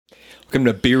Welcome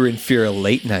to Beer and Fear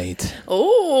Late Night.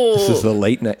 Oh. This is the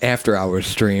late night after hours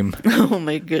stream. Oh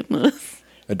my goodness.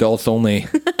 Adults only.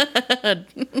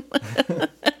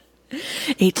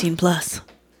 18 plus.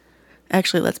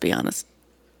 Actually, let's be honest.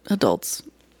 Adults,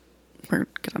 we're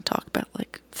going to talk about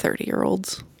like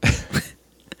 30-year-olds.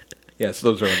 Yes,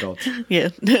 those are adults. Yeah,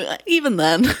 even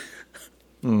then.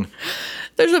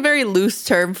 There's a very loose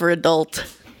term for adult.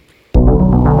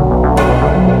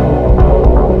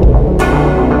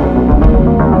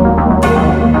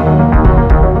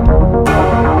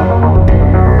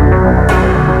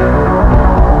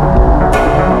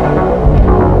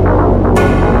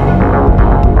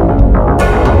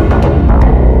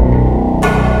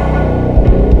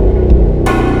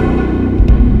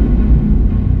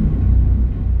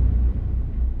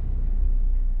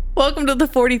 Welcome to the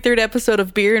 43rd episode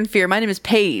of Beer and Fear. My name is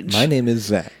Paige. My name is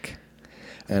Zach.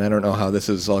 And I don't know how this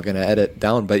is all going to edit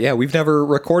down, but yeah, we've never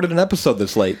recorded an episode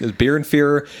this late. It's Beer and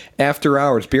Fear After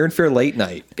Hours, Beer and Fear Late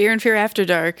Night. Beer and Fear After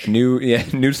Dark.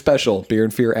 New special, Beer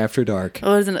and Fear After Dark.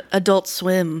 Oh, it's an Adult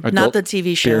Swim, not the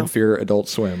TV show. Beer and Fear Adult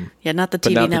Swim. Yeah, not the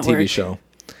but TV not network. the TV show.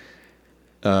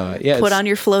 Yeah, Put on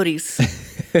your floaties,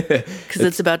 because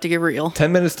it's about to get real.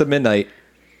 10 minutes to midnight,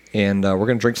 and we're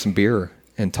going to drink some beer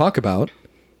and talk about...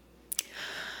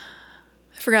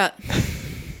 I forgot.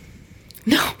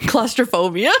 No,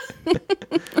 claustrophobia.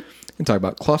 And talk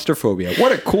about claustrophobia.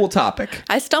 What a cool topic.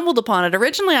 I stumbled upon it.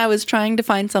 Originally, I was trying to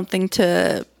find something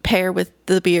to pair with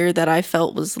the beer that I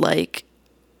felt was like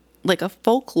a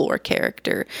folklore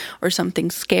character or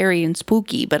something scary and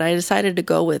spooky, but I decided to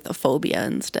go with a phobia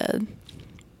instead.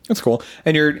 That's cool.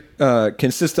 And you're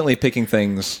consistently picking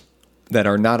things that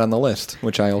are not on the list,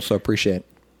 which I also appreciate.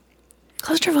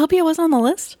 Claustrophobia was on the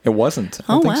list? It wasn't. I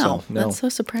Oh, don't think wow. so. No. That's so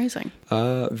surprising.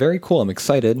 Very cool. I'm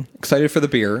excited. Excited for the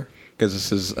beer, because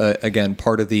this is, again,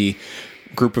 part of the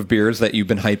group of beers that you've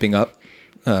been hyping up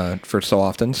for so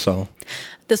often. So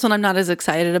This one I'm not as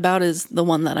excited about is the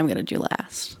one that I'm going to do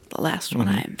last. The last one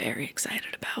I am very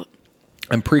excited about.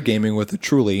 I'm pre-gaming with a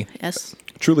Truly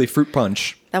Fruit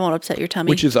Punch, That won't upset your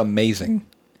tummy. which is amazing,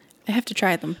 I have to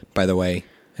try them. by the way.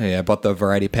 Hey, I bought the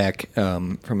variety pack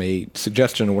from a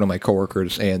suggestion of one of my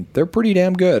coworkers, and they're pretty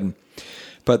damn good.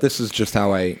 But this is just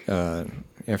how I,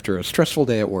 after a stressful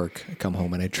day at work, I come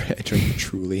home and I drink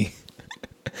Truly.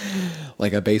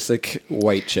 Like a basic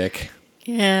white chick.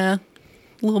 Yeah.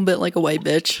 A little bit like a white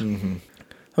bitch. Mm-hmm.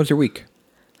 How was your week?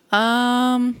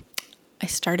 I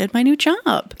started my new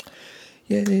job.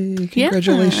 Yay,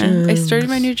 congratulations. Yeah, I started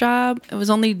my new job. It was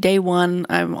only day one.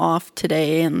 I'm off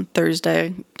today and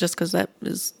Thursday just because that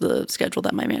is the schedule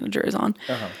that my manager is on.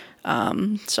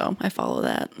 So I follow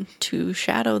that to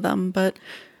shadow them. But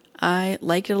I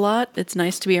like it a lot. It's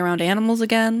nice to be around animals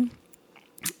again.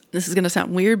 This is going to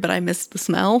sound weird, but I missed the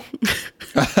smell.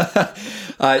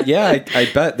 Yeah,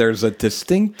 I bet there's a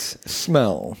distinct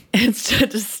smell. It's a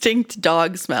distinct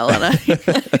dog smell, and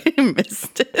I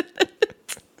missed it.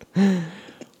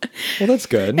 Well, that's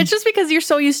good. It's just because you're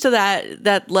so used to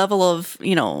that level of,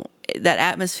 that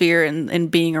atmosphere and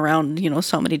being around,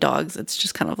 so many dogs. It's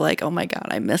just kind of like, oh my God,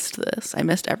 I missed this. I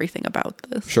missed everything about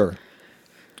this. Sure.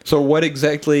 So what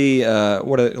exactly,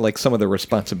 what are like some of the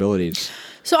responsibilities?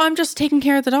 So I'm just taking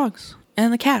care of the dogs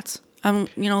and the cats. I'm,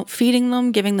 feeding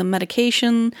them, giving them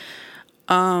medication,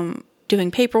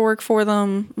 doing paperwork for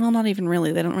them. Well, not even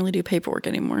really. They don't really do paperwork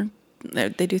anymore.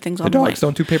 They do things online. The dogs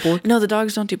don't do paperwork? No, the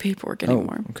dogs don't do paperwork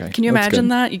anymore. Okay. Can you That's imagine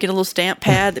good. that? You get a little stamp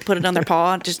pad, they put it on their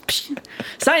paw, just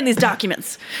sign these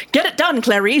documents. Get it done,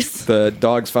 Clarice. The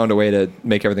dogs found a way to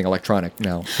make everything electronic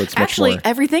now, so it's much Actually, more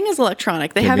everything is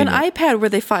electronic. They have an convenient. iPad where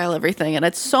they file everything, and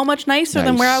it's so much nicer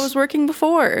than where I Nice. was working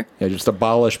before. Yeah, just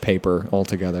abolish paper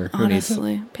altogether. Who needs it?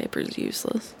 Honestly, paper's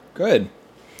useless. Good.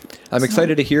 I'm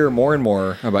excited to hear more and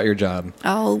more about your job.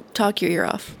 I'll talk your ear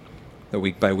off. The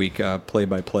week by week, play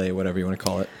by play, whatever you want to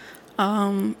call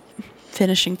it.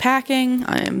 Finishing packing.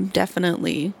 I am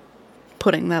definitely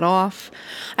putting that off.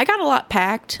 I got a lot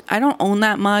packed. I don't own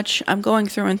that much. I'm going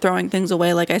through and throwing things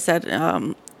away, like I said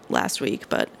last week,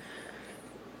 but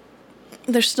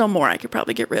there's still more I could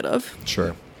probably get rid of.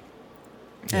 Sure.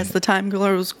 As the time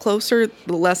grows closer,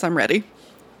 the less I'm ready.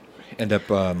 End up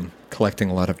collecting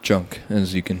a lot of junk,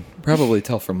 as you can probably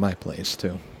tell from my place,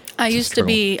 too. I It's a used to struggle.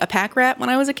 be a pack rat when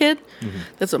I was a kid.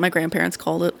 That's what my grandparents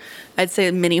called it. I'd say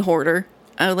a mini hoarder.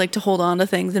 I would like to hold on to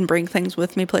things and bring things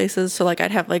with me places. So like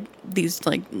I'd have like these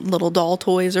like little doll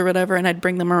toys or whatever, and I'd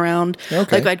bring them around.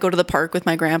 Okay. Like I'd go to the park with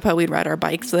my grandpa. We'd ride our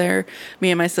bikes there,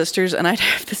 me and my sisters, and I'd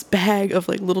have this bag of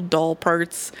like little doll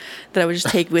parts that I would just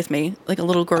take with me, like a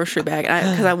little grocery bag,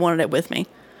 because I wanted it with me.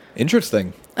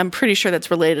 Interesting. I'm pretty sure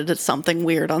that's related to something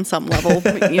weird on some level.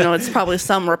 It's probably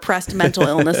some repressed mental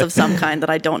illness of some kind that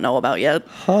I don't know about yet.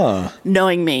 Huh.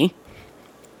 Knowing me.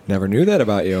 Never knew that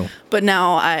about you. But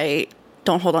now I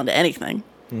don't hold on to anything.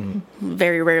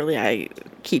 Very rarely I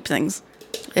keep things.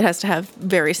 It has to have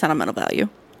very sentimental value.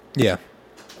 Yeah.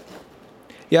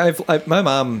 Yeah, my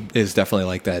mom is definitely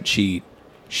like that. She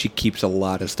keeps a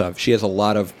lot of stuff. She has a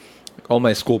lot of all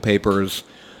my school papers,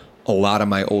 a lot of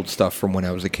my old stuff from when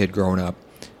I was a kid growing up.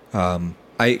 I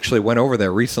actually went over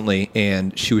there recently,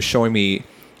 and she was showing me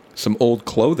some old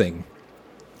clothing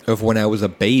of when I was a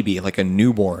baby, like a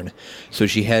newborn. So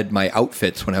she had my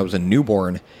outfits when I was a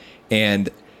newborn, and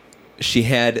she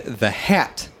had the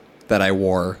hat that I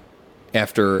wore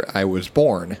after I was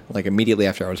born, like immediately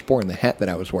after I was born, the hat that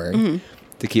I was wearing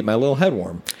to keep my little head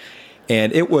warm.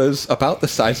 And it was about the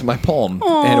size of my palm.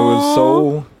 Aww, and it was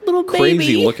so little crazy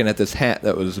baby. looking at this hat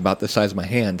that was about the size of my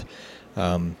hand.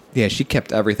 Yeah, she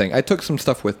kept everything. I took some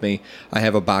stuff with me. I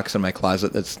have a box in my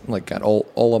closet that's like got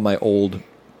all of my old,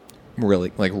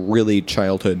 really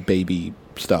childhood baby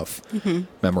stuff,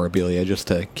 memorabilia, just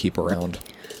to keep around.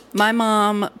 My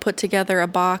mom put together a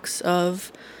box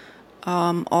of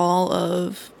all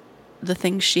of the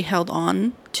things she held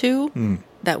on to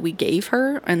that we gave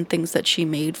her and things that she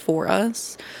made for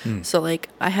us. So, like,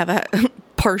 I have a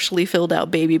partially filled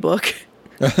out baby book.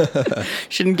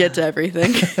 Shouldn't get to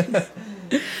everything.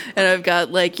 And I've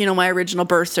got, like, my original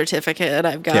birth certificate.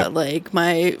 I've got, like,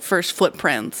 my first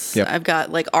footprints. Yep. I've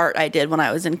got, like, art I did when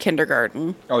I was in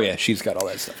kindergarten. Oh, yeah, she's got all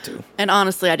that stuff, too. And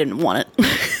honestly, I didn't want it.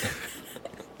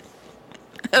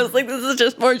 I was like, this is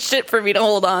just more shit for me to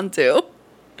hold on to.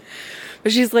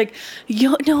 But she's like,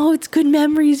 no, it's good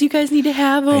memories. You guys need to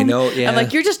have them. I know, yeah. I'm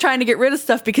like, you're just trying to get rid of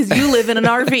stuff because you live in an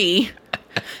RV.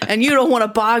 And you don't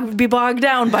want to be bogged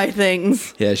down by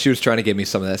things. Yeah, she was trying to give me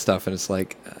some of that stuff, and it's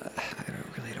like,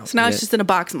 don't. So now it's just in a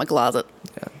box in my closet.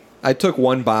 Yeah. I took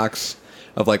one box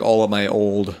of, like, all of my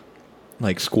old,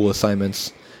 like, school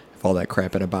assignments. All that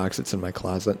crap in a box. It's in my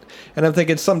closet. And I'm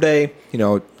thinking someday,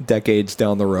 decades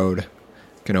down the road,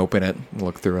 can open it and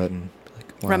look through it and be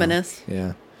like, wow. Reminisce.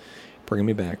 Yeah. Bringing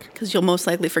me back. Because you'll most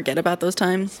likely forget about those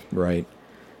times. Right.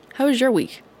 How was your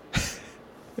week?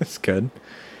 It's good.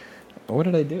 What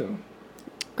did I do?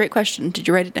 Great question. Did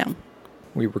you write it down?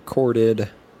 We recorded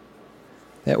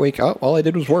that week. Oh, all I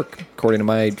did was work, according to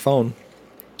my phone.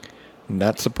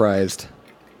 Not surprised.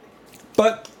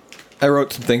 But I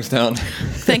wrote some things down.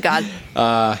 Thank God.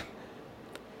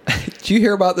 Did you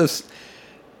hear about this?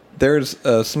 There's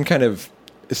some kind of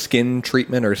skin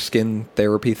treatment or skin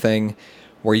therapy thing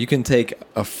where you can take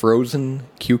a frozen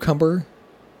cucumber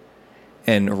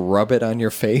and rub it on your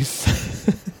face.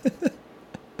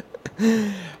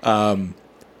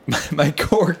 My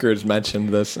coworkers mentioned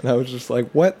this, and I was just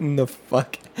like, "What in the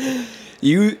fuck?"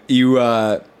 You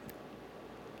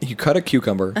cut a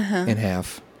cucumber in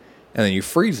half, and then you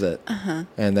freeze it,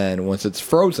 and then once it's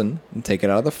frozen, you take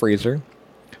it out of the freezer,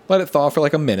 let it thaw for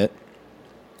like a minute,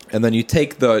 and then you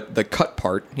take the cut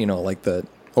part, like the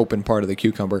open part of the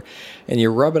cucumber, and you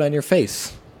rub it on your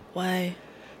face. Why?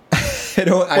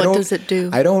 What does it do?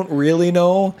 I don't really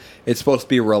know. It's supposed to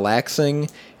be relaxing,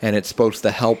 and it's supposed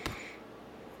to help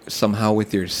somehow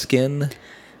with your skin.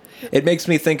 It makes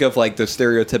me think of like the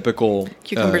stereotypical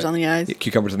Cucumbers on the eyes.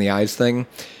 Cucumbers on the eyes thing.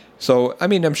 So, I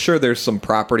mean, I'm sure there's some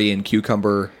property in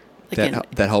cucumber that helps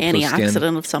with skin.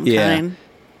 Antioxidant of some kind.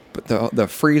 But the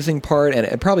freezing part, and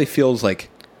it probably feels like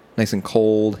nice and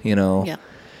cold, Yeah.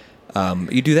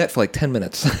 You do that for like 10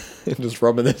 minutes, just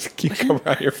rubbing this cucumber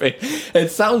on your face.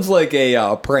 It sounds like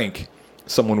a prank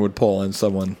someone would pull on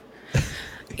someone,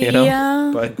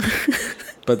 Yeah.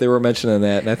 But they were mentioning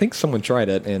that, and I think someone tried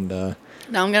it, and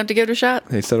Now I'm going to have to give it a shot.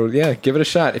 they said, well, yeah, give it a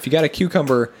shot. If you got a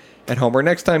cucumber at home, or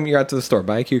next time you're out to the store,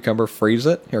 buy a cucumber, freeze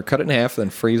it, or cut it in half, then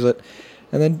freeze it,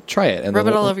 and then try it. And Rub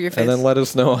then it all over your face. And then let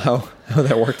us know how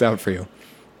that worked out for you.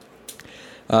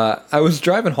 I was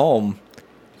driving home,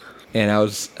 and I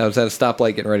was at a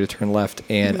stoplight getting ready to turn left,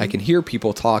 and I can hear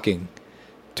people talking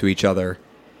to each other,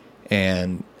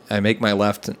 and I make my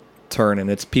left turn,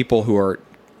 and it's people who are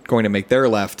going to make their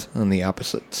left on the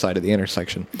opposite side of the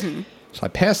intersection. So I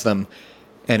pass them,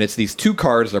 and it's these two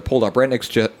cars. They're pulled up right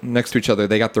next to each other.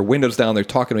 They got their windows down. They're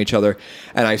talking to each other,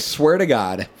 and I swear to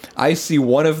God, I see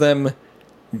one of them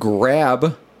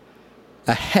grab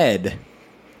a head.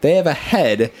 They have a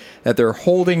head that they're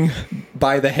holding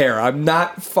by the hair. I'm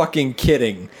not fucking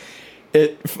kidding.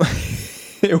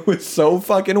 It was so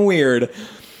fucking weird.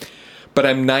 But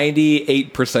I'm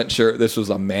 98% sure this was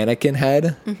a mannequin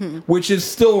head, which is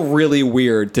still really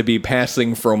weird to be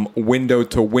passing from window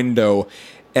to window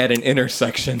at an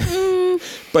intersection.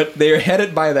 but they had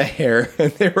it by the hair,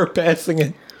 and they were passing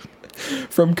it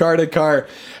from car to car.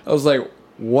 I was like,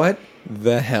 what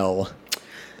the hell I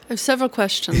have several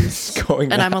questions, is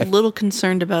going and on? I'm a little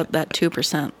concerned about that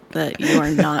 2% that you are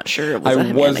not sure it was a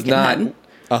I was mannequin not head.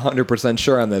 100%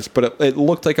 sure on this, but it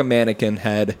looked like a mannequin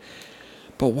head.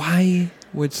 But why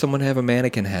would someone have a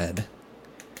mannequin head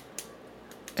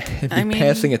and be I mean,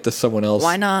 passing it to someone else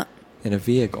Why not? in a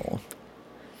vehicle?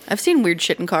 I've seen weird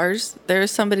shit in cars.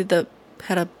 There's somebody that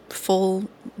had a full,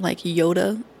 like,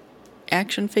 Yoda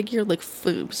action figure. Like,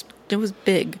 it was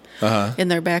big in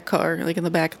their back car, like in the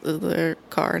back of their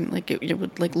car. And, like, it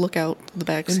would, like, look out the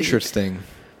back seat. Interesting.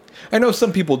 I know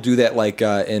some people do that, like,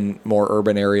 in more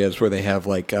urban areas where they have,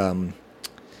 like,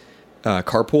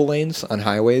 carpool lanes on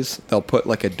highways. They'll put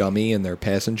like a dummy in their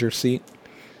passenger seat.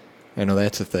 I know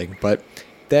that's a thing, but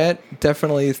that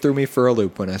definitely threw me for a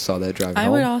loop when I saw that driving home. I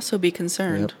would also be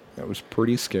concerned. Yep, that was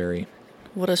pretty scary.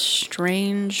 What a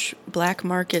strange black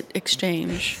market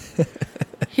exchange.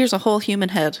 Here's a whole human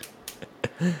head.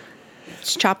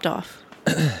 It's chopped off.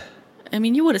 I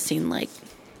mean, you would have seen, like,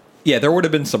 Yeah, there would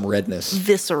have been some redness.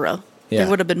 viscera. Yeah. There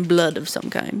would have been blood of some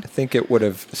kind. I think it would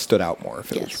have stood out more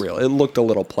if it was Yes. real. It looked a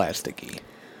little plasticky.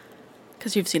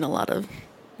 Because you've seen a lot of,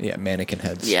 Yeah, mannequin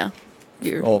heads. yeah.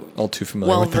 You're All too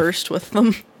familiar well with them. versed with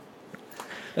them.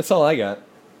 That's all I got.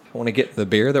 I want to get the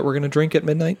beer that we're going to drink at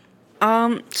midnight.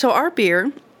 So our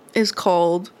beer is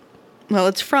called, well,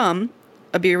 it's from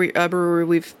a brewery A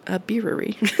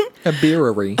brewery.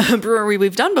 a brewery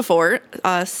we've done before,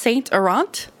 Saint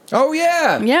Laurent. Oh,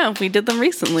 yeah. Yeah, we did them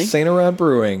recently. St. Laurent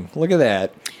Brewing. Look at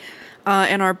that.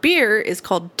 And our beer is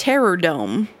called Terror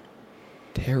Dome.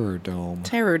 Terror Dome.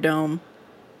 Terror Dome.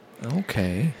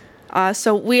 Okay.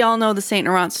 So we all know the Saint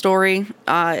Laurent story.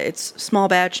 It's small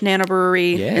batch nano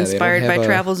brewery Yeah, they don't inspired by have a-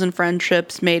 travels and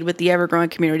friendships made with the ever-growing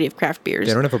community of craft beers.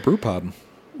 They don't have a brew pub.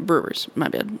 Brewers, my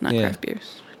bad, not Yeah. craft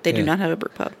beers. They do Yeah. not have a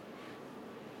brew pub.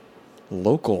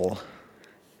 Local.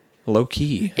 Low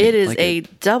key. It is Like a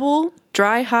double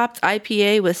dry hopped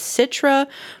IPA with Citra,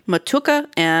 Matuka,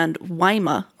 and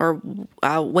Waima, or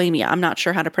Waimea. I'm not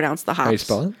sure how to pronounce the hops. How do you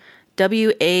spell it?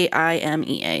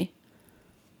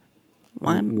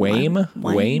 Waimea.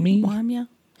 Waimea?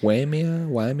 Waimea.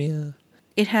 Waimea.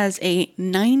 It has a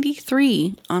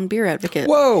 93 on Beer Advocate.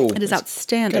 Whoa! It is It's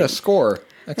outstanding. Got a score.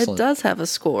 It Excellent. does have a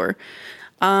score.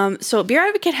 So Beer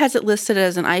Advocate has it listed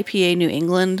as an IPA New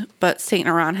England, but St.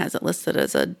 Laurent has it listed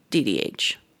as a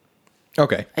DDH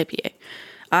Okay. IPA.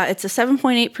 It's a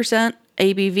 7.8%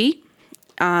 ABV.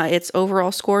 Its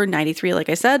overall score, 93, like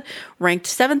I said, ranked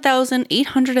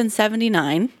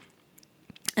 7,879.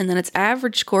 And then its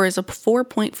average score is a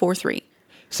 4.43.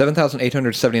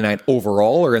 7,879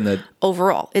 overall or in the...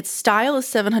 Overall, its style is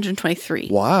 723.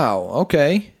 Wow.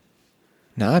 Okay.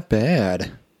 Not bad.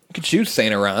 You could choose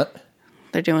St. Laurent.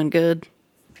 They're doing good.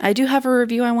 I do have a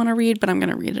review I want to read, but I'm going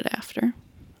to read it after.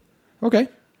 Okay.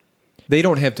 They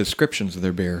don't have descriptions of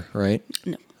their beer, right?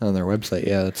 No. On their website.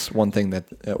 Yeah, that's one thing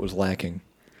that was lacking.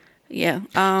 Yeah.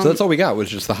 So that's all we got was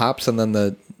just the hops and then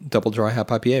the double dry hop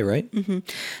IPA, right? Mm-hmm.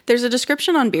 There's a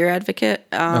description on Beer Advocate.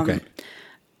 Okay.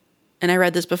 And I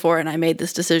read this before and I made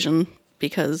this decision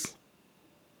because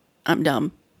I'm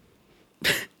dumb.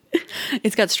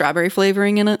 It's got strawberry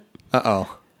flavoring in it.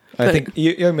 Uh-oh. I think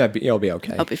you'll be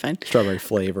okay. I'll be fine. Strawberry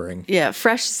flavoring. Yeah,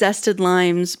 fresh zested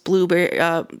limes, blueberry,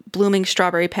 blooming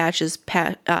strawberry patches,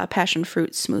 passion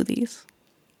fruit smoothies.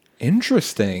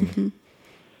 Interesting. Mm-hmm.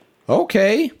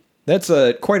 Okay. That's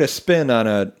quite a spin on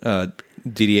a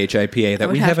DDH IPA that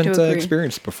would we have to haven't agree.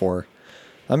 experienced before.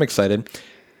 I'm excited.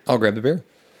 I'll grab the beer.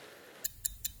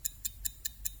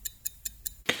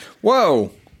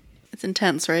 Whoa. It's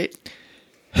intense, right?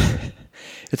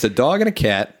 It's a dog and a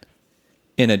cat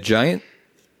in a giant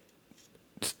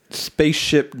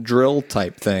spaceship drill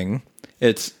type thing.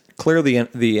 It's clearly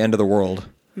the end of the world.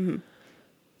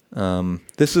 Mm-hmm.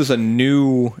 This is a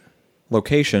new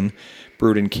location,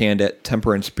 brewed and canned at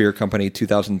Temperance Beer Company,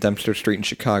 2000 Dempster Street in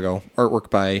Chicago. Artwork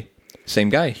by same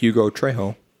guy, Hugo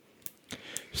Trejo.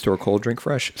 Store cold, drink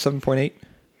fresh. 7.8,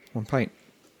 1 pint.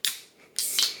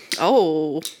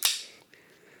 Oh,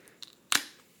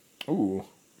 Ooh,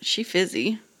 she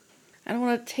fizzy. I don't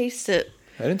want to taste it.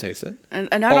 I didn't taste it. And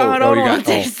I don't you want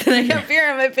to got- taste it. I got beer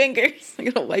on my fingers. I'm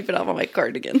going to wipe it off on my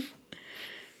cardigan.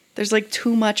 There's like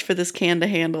too much for this can to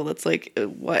handle. That's like,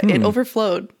 what? It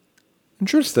overflowed.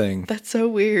 Interesting. That's so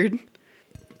weird.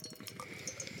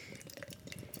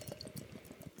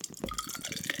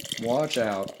 Watch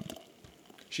out.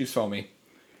 She's foamy.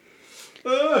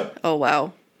 Oh,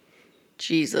 wow.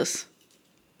 Jesus.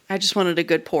 I just wanted a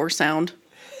good pour sound.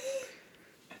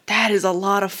 That is a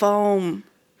lot of foam.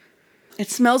 It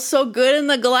smells so good in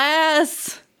the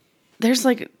glass. There's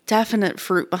like definite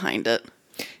fruit behind it.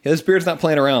 Yeah, this beer's not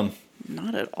playing around.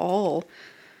 Not at all.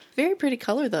 Very pretty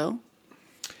color though.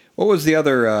 What was the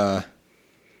other?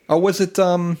 Was it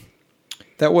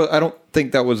that was? I don't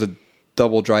think that was a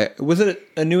double dry. Was it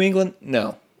a New England?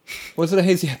 No. Was it a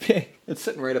hazy IPA? It's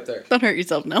sitting right up there. Don't hurt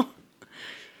yourself, no.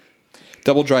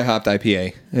 Double dry hopped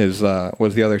IPA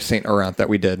was the other Saint Laurent that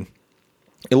we did.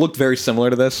 It looked very similar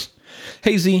to this.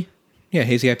 Hazy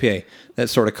IPA. That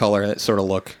sort of color, that sort of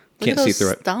look. Can't see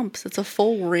through it. Stumps. It's a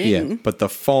full ring. Yeah, but the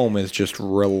foam is just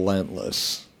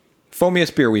relentless.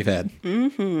 Foamiest beer we've had.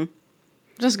 I'm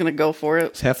just gonna go for it.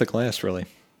 It's half the glass, really.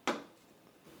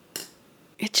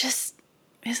 It just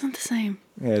isn't the same.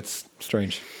 Yeah, it's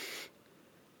strange.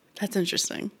 That's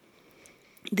interesting.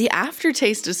 The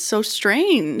aftertaste is so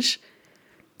strange.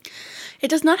 It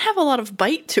does not have a lot of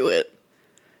bite to it.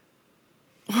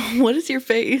 What is your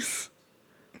face?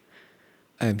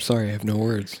 I'm sorry, I have no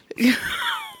words.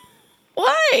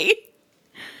 Why?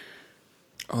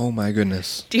 Oh my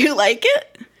goodness. Do you like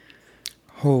it?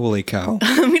 Holy cow.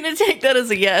 I'm going to take that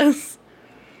as a yes.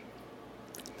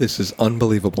 This is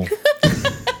unbelievable.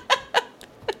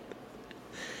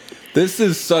 This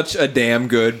is such a damn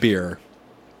good beer.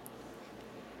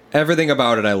 Everything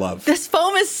about it I love. This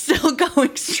foam is still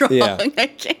going strong. Yeah. I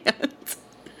can't.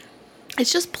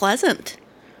 It's just pleasant.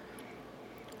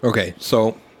 Okay,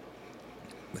 so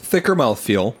thicker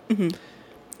mouthfeel.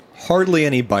 Hardly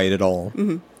any bite at all.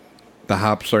 The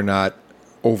hops are not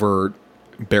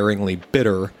overbearingly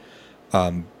bitter,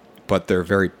 but they're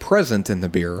very present in the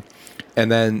beer. And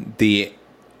then the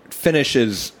finish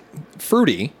is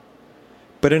fruity,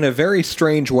 but in a very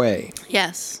strange way.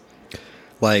 Yes.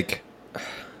 Like,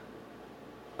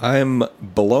 I'm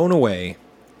blown away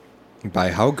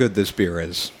by how good this beer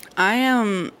is. I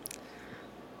am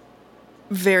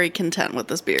very content with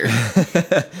this beer.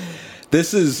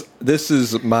 This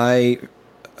is my,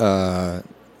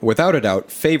 without a doubt,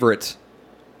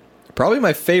 probably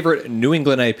my favorite New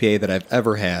England IPA that I've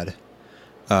ever had.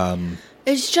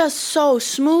 It's just so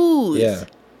smooth. Yeah.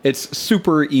 It's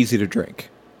super easy to drink.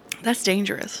 That's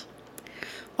dangerous.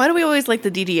 Why do we always like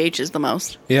the DDHs the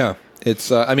most? Yeah. It's,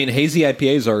 hazy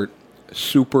IPAs are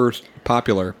super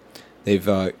popular.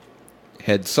 They've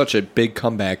had such a big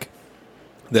comeback.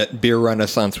 That beer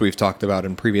renaissance we've talked about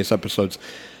in previous episodes.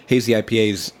 Hazy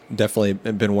IPAs definitely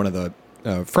been one of the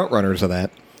front runners of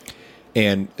that.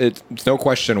 And it's no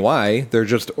question why. They're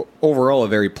just overall a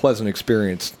very pleasant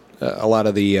experience. A lot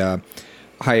of the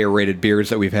higher rated beers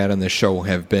that we've had on this show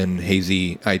have been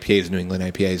hazy IPAs, New England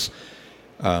IPAs.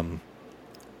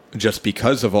 Just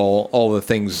because of all the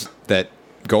things that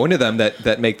go into them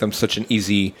that make them such an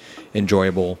easy,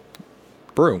 enjoyable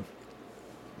brew.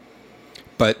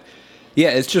 But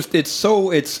yeah,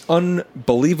 it's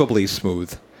unbelievably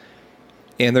smooth.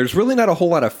 And there's really not a whole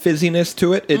lot of fizziness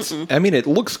to it. It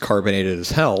looks carbonated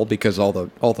as hell because all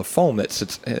the foam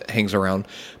that hangs around,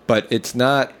 but it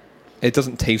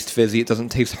doesn't taste fizzy, it doesn't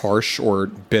taste harsh or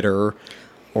bitter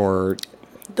or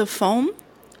the foam,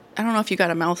 I don't know if you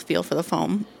got a mouthfeel for the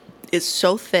foam, is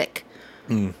so thick.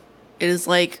 It is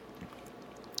like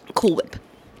Cool Whip.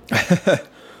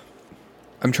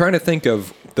 I'm trying to think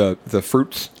of the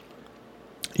fruits.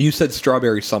 You said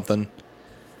strawberry something.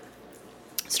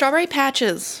 Strawberry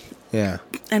patches. Yeah.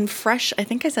 And fresh, I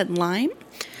think I said lime.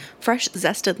 Fresh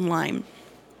zested lime.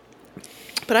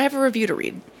 But I have a review to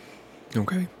read.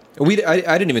 Okay.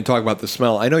 I didn't even talk about the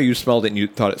smell. I know you smelled it and you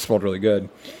thought it smelled really good.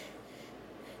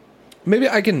 Maybe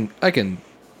I can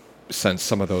sense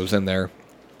some of those in there.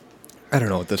 I don't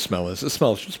know what the smell is. The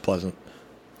smell is just pleasant.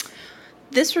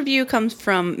 This review comes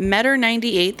from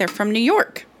Metter98. They're from New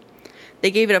York.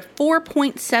 They gave it a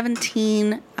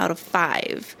 4.17 out of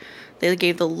 5. They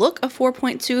gave the look a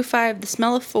 4.25, the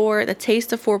smell of 4, the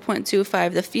taste of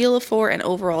 4.25, the feel of 4, and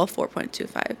overall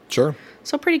 4.25. Sure.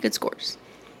 So pretty good scores.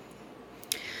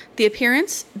 The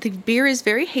appearance, the beer is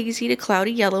very hazy to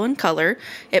cloudy yellow in color.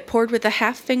 It poured with a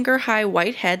half-finger high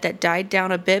white head that died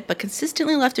down a bit but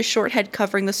consistently left a short head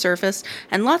covering the surface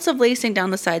and lots of lacing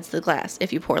down the sides of the glass.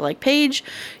 If you pour like Paige,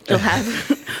 you'll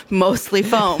have mostly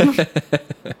foam.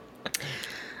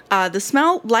 The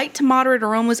smell, light to moderate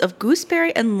aromas of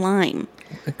gooseberry and lime.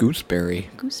 Gooseberry.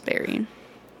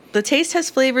 The taste has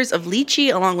flavors of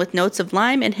lychee along with notes of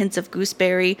lime and hints of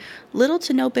gooseberry. Little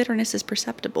to no bitterness is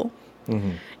perceptible.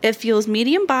 Mm-hmm. It feels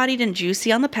medium-bodied and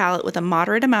juicy on the palate with a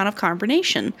moderate amount of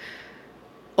carbonation.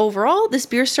 Overall, this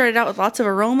beer started out with lots of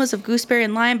aromas of gooseberry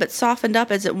and lime, but softened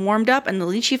up as it warmed up, and the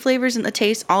lychee flavors in the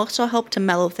taste also helped to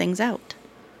mellow things out.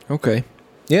 Okay.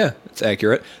 Yeah, it's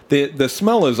accurate. The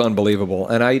smell is unbelievable,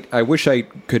 and I wish I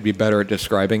could be better at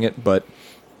describing it, but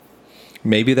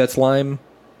maybe that's lime.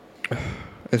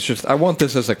 It's just, I want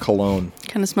this as a cologne.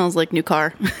 Kind of smells like new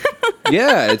car.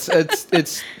 Yeah,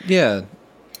 yeah,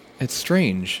 it's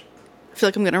strange. I feel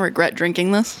like I'm going to regret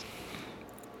drinking this,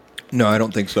 No, I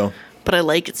don't think so. but I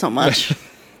like it so much.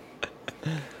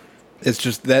 It's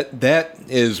just that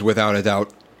is without a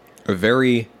doubt a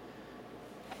very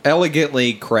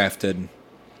elegantly crafted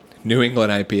New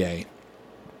England IPA.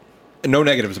 No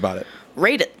negatives about it.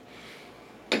 Rate it.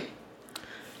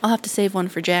 I'll have to save one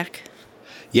for Jack.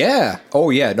 Yeah. Oh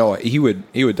yeah. No, he would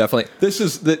definitely. This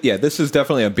is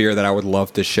definitely a beer that I would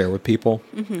love to share with people.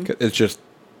 Mm-hmm. It's just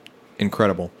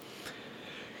incredible.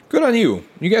 Good on you.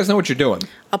 You guys know what you're doing.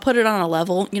 I'll put it on a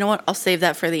level. You know what? I'll save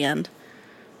that for the end.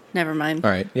 Never mind.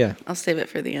 All right. Yeah. I'll save it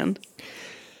for the end.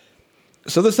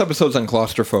 So this episode's on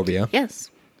claustrophobia. Yes.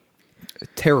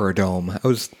 Terror Dome.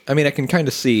 I can kind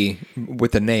of see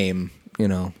with the name,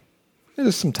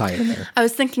 there's some tie in there. I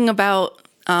was thinking about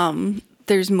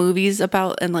there's movies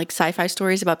about and like sci-fi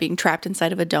stories about being trapped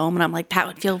inside of a dome, and I'm like, that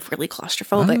would feel really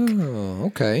claustrophobic. Oh,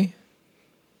 okay.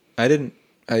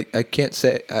 I can't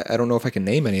say, I don't know if I can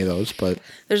name any of those, but...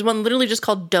 There's one literally just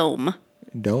called Dome.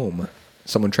 Dome.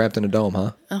 Someone trapped in a dome,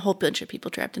 huh? A whole bunch of people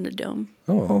trapped in a dome.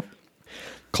 Oh.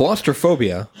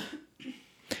 Claustrophobia,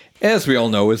 as we all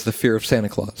know, is the fear of Santa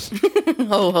Claus.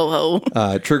 Ho, ho,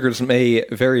 ho. Triggers may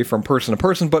vary from person to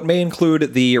person, but may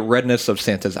include the redness of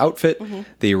Santa's outfit,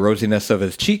 the rosiness of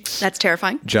his cheeks. That's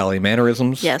terrifying. Jolly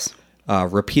mannerisms. Yes.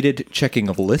 Repeated checking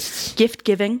of lists. Gift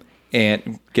giving.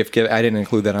 And gift give. I didn't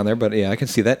include that on there, but yeah, I can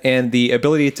see that. And the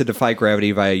ability to defy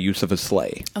gravity via use of a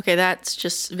sleigh. Okay, that's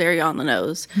just very on the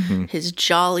nose. Mm-hmm. His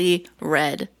jolly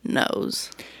red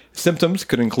nose. Symptoms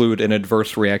could include an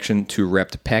adverse reaction to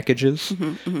wrapped packages,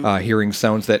 hearing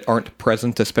sounds that aren't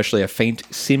present, especially a faint,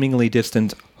 seemingly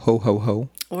distant ho ho ho.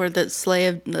 Or the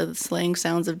slaying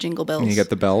sounds of jingle bells. And you get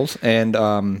the bells. And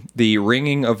the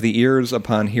ringing of the ears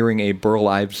upon hearing a Burl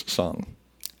Ives song.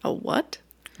 A what?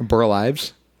 Burl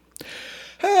Ives.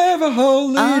 Have a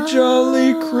holly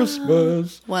jolly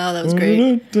Christmas. Wow, that was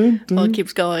great. Well, it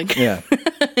keeps going. Yeah.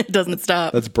 It doesn't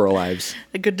stop. That's Burl Ives.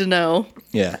 Good to know.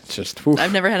 Yeah, it's just... Oof.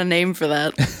 I've never had a name for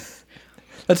that.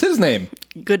 That's his name.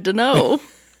 Good to know.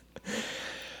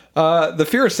 The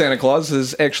fear of Santa Claus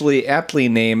is actually aptly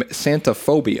named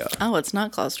Santaphobia. Oh, it's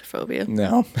not claustrophobia.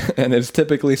 No, and is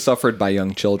typically suffered by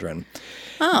young children.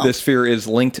 Oh. This fear is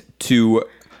linked to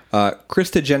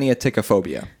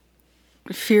Christogenea-ticophobia.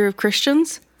 Fear of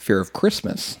Christians? Fear of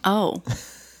Christmas. Oh.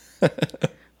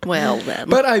 Well, then.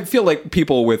 But I feel like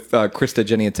people with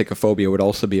Christogenea-ticophobia would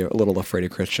also be a little afraid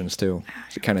of Christians, too.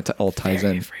 It kind of all ties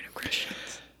Very in. afraid of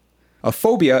Christians. A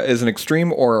phobia is an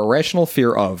extreme or irrational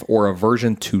fear of or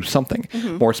aversion to something.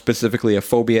 Mm-hmm. More specifically, a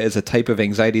phobia is a type of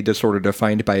anxiety disorder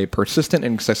defined by a persistent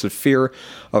and excessive fear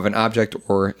of an object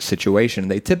or situation.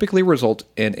 They typically result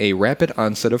in a rapid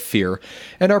onset of fear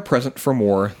and are present for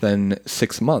more than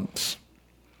 6 months.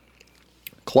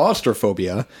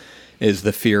 Claustrophobia is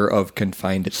the fear of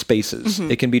confined spaces.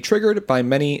 Mm-hmm. It can be triggered by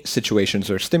many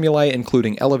situations or stimuli,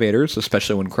 including elevators,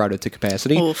 especially when crowded to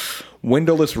capacity, Oof.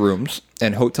 windowless rooms,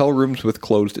 and hotel rooms with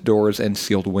closed doors and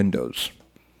sealed windows.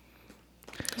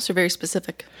 Those are very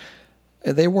specific.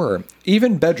 They were.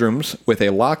 Even bedrooms with a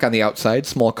lock on the outside,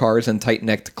 small cars, and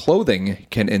tight-necked clothing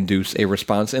can induce a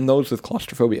response in those with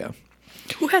claustrophobia.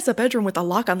 Who has a bedroom with a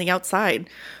lock on the outside?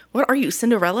 What are you,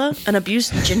 Cinderella? An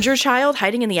abused ginger child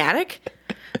hiding in the attic?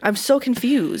 I'm so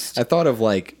confused. I thought of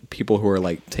people who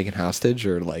are taken hostage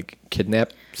or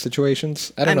kidnap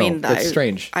situations. I don't know. That's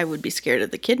strange. I would be scared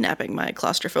of the kidnapping. My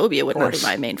claustrophobia would not be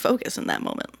my main focus in that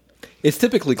moment. It's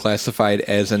typically classified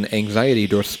as an anxiety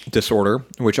disorder,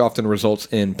 which often results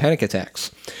in panic attacks.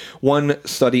 One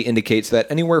study indicates that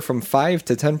anywhere from 5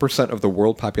 to 10% of the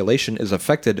world population is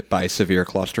affected by severe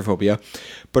claustrophobia,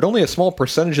 but only a small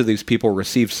percentage of these people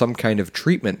receive some kind of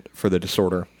treatment for the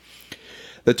disorder.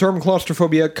 The term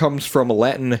claustrophobia comes from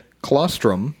Latin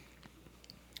claustrum,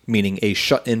 meaning a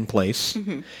shut-in place,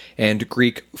 and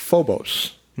Greek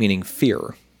phobos, meaning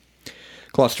fear.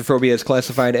 Claustrophobia is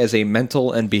classified as a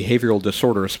mental and behavioral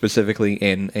disorder, specifically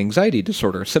an anxiety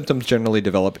disorder. Symptoms generally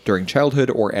develop during childhood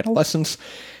or adolescence,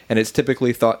 and it's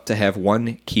typically thought to have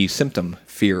one key symptom,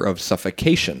 fear of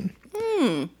suffocation.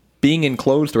 Being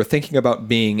enclosed or thinking about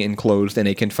being enclosed in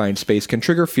a confined space can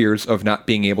trigger fears of not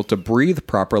being able to breathe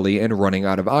properly and running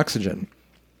out of oxygen.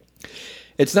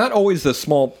 It's not always the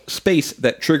small space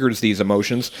that triggers these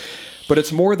emotions, but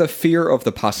it's more the fear of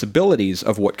the possibilities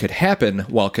of what could happen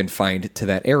while confined to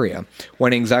that area.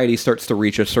 When anxiety starts to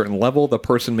reach a certain level, the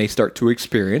person may start to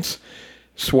experience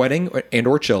sweating and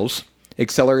or chills,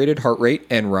 accelerated heart rate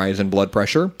and rise in blood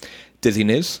pressure,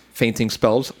 dizziness, fainting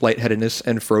spells, lightheadedness,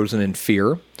 and frozen in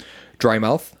fear, dry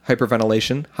mouth,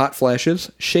 hyperventilation, hot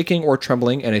flashes, shaking or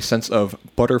trembling, and a sense of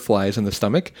butterflies in the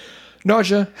stomach,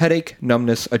 nausea, headache,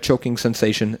 numbness, a choking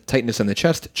sensation, tightness in the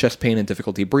chest pain and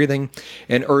difficulty breathing,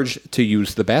 an urge to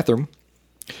use the bathroom,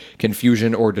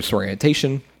 confusion or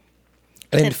disorientation,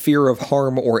 and fear of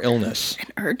harm or illness.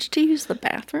 An urge to use the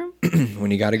bathroom?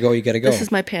 When you gotta go, you gotta go. This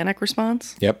is my panic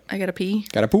response. Yep. I gotta pee.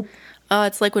 Gotta poop.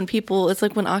 It's like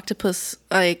when octopus,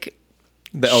 like,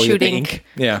 The shooting. ink.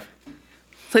 Yeah.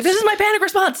 It's like, this is my panic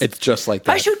response. It's just like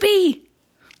that. I should pee.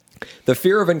 The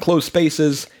fear of enclosed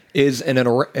spaces is an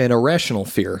irrational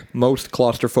fear. Most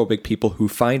claustrophobic people who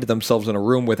find themselves in a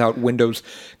room without windows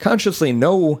consciously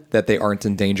know that they aren't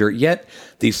in danger, yet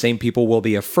these same people will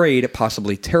be afraid,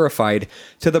 possibly terrified,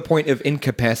 to the point of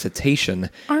incapacitation.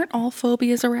 Aren't all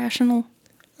phobias irrational?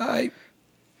 I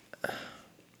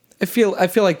feel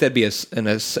like that'd be a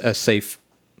safe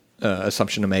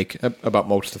assumption to make about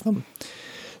most of them.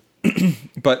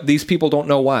 But these people don't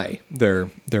know why they're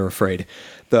afraid.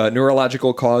 The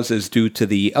neurological cause is due to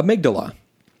the amygdala.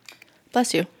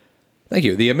 Bless you. Thank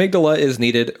you. The amygdala is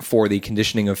needed for the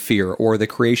conditioning of fear or the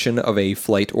creation of a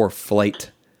fight or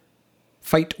flight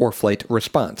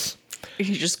response.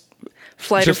 You just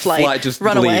flight or flight. Just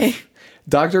run leave. away.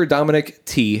 Dr. Dominic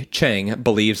T. Chang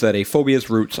believes that a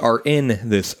phobia's roots are in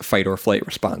this fight or flight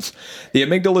response. The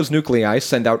amygdala's nuclei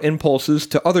send out impulses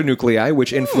to other nuclei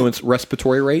which influence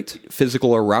respiratory rate,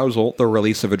 physical arousal, the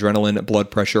release of adrenaline,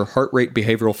 blood pressure, heart rate,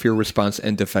 behavioral fear response,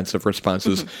 and defensive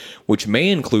responses, which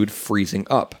may include freezing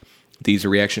up. These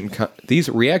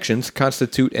reactions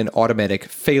constitute an automatic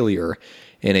failure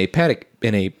in a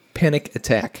panic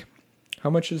attack. How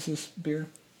much is this beer?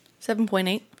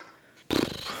 7.8.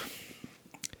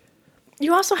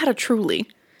 You also had a Truly.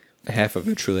 Half of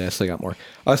it, truly. I still got more.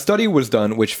 A study was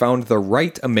done which found the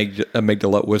right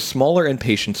amygdala was smaller in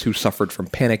patients who suffered from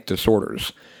panic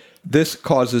disorders. This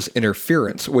causes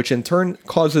interference, which in turn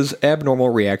causes abnormal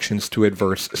reactions to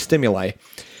adverse stimuli.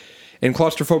 In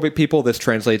claustrophobic people, this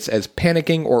translates as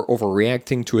panicking or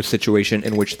overreacting to a situation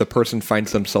in which the person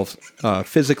finds themselves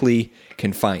physically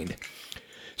confined.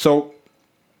 So,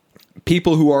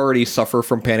 people who already suffer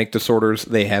from panic disorders,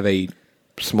 they have a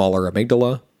smaller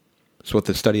amygdala. That's what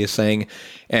the study is saying.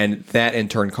 And that in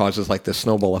turn causes like the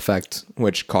snowball effect,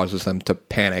 which causes them to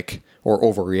panic or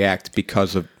overreact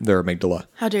because of their amygdala.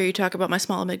 How dare you talk about my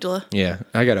small amygdala? Yeah,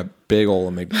 I got a big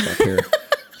old amygdala up here.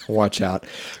 Watch out.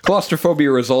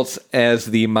 Claustrophobia results as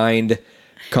the mind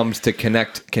comes to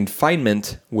connect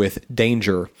confinement with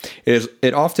danger.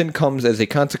 It often comes as a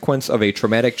consequence of a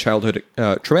traumatic childhood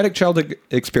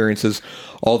experiences,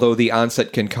 although the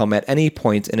onset can come at any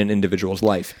point in an individual's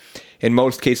life. In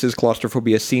most cases,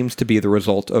 claustrophobia seems to be the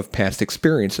result of past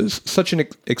experiences. Such an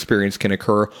experience can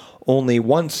occur only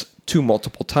once to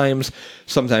multiple times,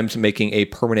 sometimes making a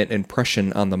permanent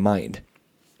impression on the mind.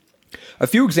 A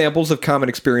few examples of common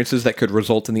experiences that could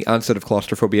result in the onset of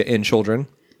claustrophobia in children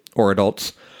or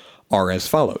adults are as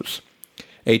follows.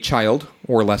 A child,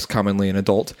 or less commonly an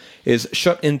adult, is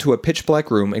shut into a pitch black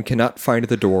room and cannot find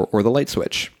the door or the light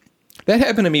switch. That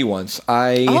happened to me once.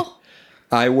 I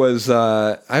was,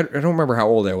 I don't remember how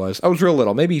old I was. I was real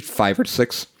little, maybe 5 or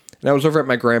 6. And I was over at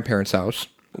my grandparents' house,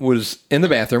 was in the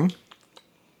bathroom,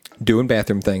 doing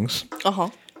bathroom things.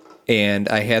 And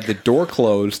I had the door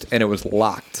closed and it was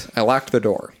locked. I locked the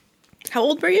door. How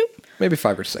old were you? Maybe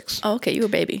 5 or 6. Oh, okay, you were a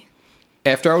baby.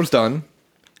 After I was done,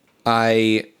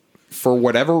 I, for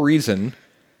whatever reason,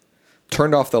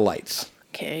 turned off the lights.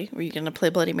 Okay, were you going to play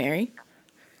Bloody Mary?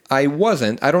 I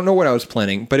wasn't. I don't know what I was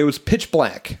planning, but it was pitch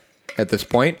black at this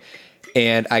point,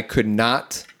 and I could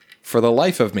not, for the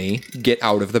life of me, get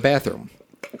out of the bathroom.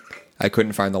 I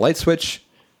couldn't find the light switch.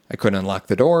 I couldn't unlock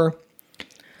the door.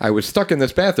 I was stuck in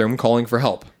this bathroom calling for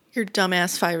help. Your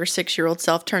dumbass 5 or 6-year-old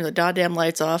self turned the goddamn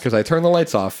lights off. Because I turned the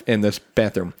lights off in this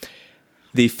bathroom.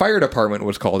 The fire department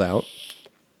was called out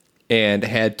and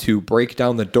had to break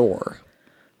down the door.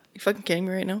 You fucking kidding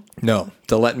me right now? No,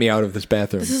 to let me out of this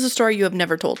bathroom. This is a story you have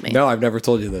never told me. No, I've never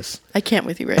told you this. I can't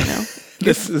with you right now.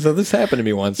 This happened to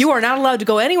me once. You are not allowed to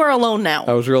go anywhere alone now.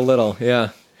 I was real little, yeah.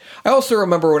 I also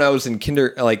remember when I was in I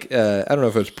don't know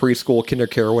if it was preschool, kinder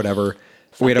care, or whatever.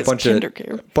 We had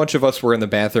a bunch of us were in the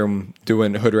bathroom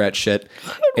doing hood rat shit.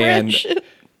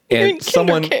 And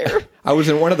someone, I was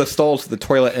in one of the stalls of the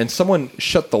toilet, and someone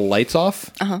shut the lights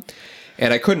off.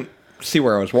 And I couldn't see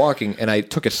where I was walking, and I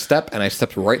took a step, and I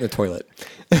stepped right in the toilet.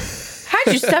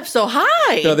 How'd you step so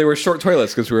high? No, they were short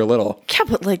toilets because we were little. Yeah,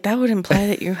 but like that would imply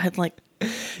that you had like.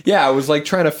 Yeah, I was like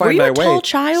trying to find my way. Were you a tall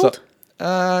child?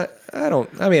 So,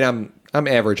 I'm I'm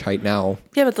average height now.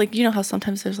 Yeah, but like, you know how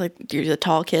sometimes there's like, you're the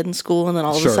tall kid in school and then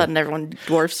all of Sure. a sudden everyone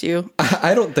dwarfs you?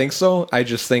 I don't think so. I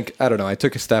just think, I don't know, I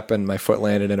took a step and my foot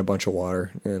landed in a bunch of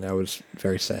water, and I was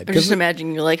very sad. I'm just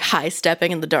imagining you like high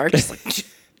stepping in the dark, just like,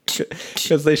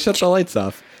 Because they shut the lights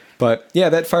off. But yeah,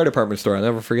 that fire department store, I'll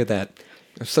never forget that.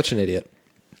 I'm such an idiot.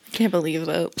 can't believe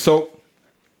that. So,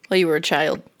 Well, you were a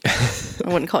child. I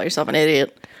wouldn't call yourself an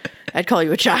idiot. I'd call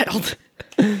you a child.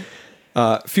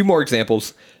 a few more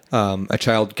examples. A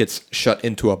child gets shut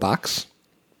into a box,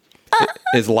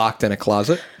 is locked in a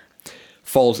closet,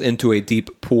 falls into a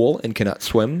deep pool and cannot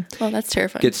swim, Well, that's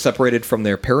terrifying. gets separated from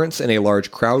their parents in a large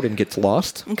crowd and gets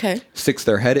lost, Okay. sticks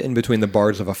their head in between the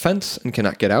bars of a fence and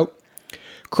cannot get out,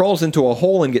 crawls into a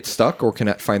hole and gets stuck or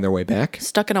cannot find their way back,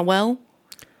 Stuck in a well?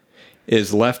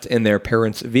 is left in their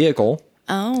parents' vehicle,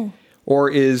 Oh. or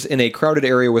is in a crowded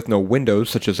area with no windows,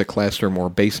 such as a classroom or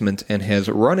basement, and has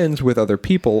run-ins with other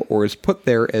people, or is put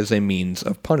there as a means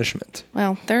of punishment.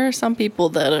 Well, there are some people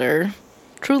that are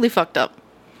truly fucked up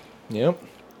Yep.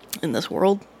 in this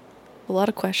world. A lot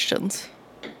of questions.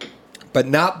 But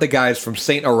not the guys from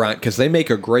St. Laurent, because they make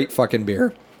a great fucking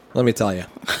beer. Let me tell you.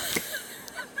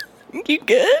 You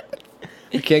good?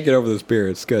 You can't get over this beer.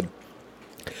 It's good.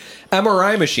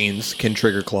 MRI machines can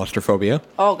trigger claustrophobia.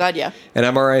 Oh, God, yeah. An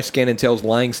MRI scan entails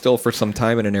lying still for some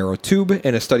time in a narrow tube.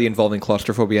 In a study involving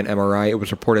claustrophobia and MRI, it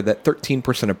was reported that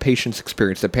 13% of patients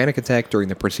experienced a panic attack during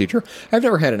the procedure. I've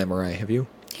never had an MRI. Have you?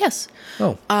 Yes.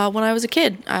 Oh. When I was a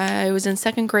kid, I was in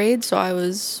second grade, so I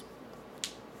was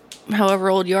however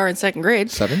old you are in second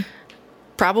grade. 7?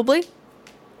 Probably.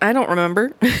 I don't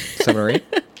remember. 7 or 8?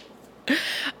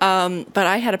 But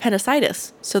I had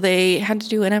appendicitis, so they had to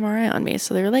do an MRI on me.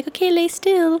 So they were like, okay, lay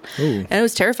still. Ooh. And it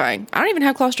was terrifying. I don't even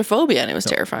have claustrophobia, and it was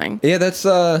terrifying. Yeah, that's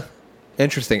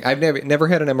interesting. I've never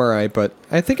had an MRI, but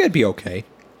I think I'd be okay.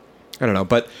 I don't know,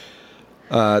 but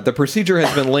the procedure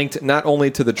has been linked not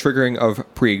only to the triggering of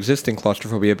pre-existing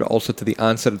claustrophobia, but also to the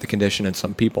onset of the condition in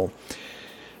some people.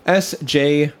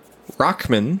 S.J.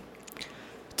 Rockman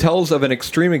tells of an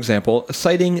extreme example,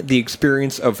 citing the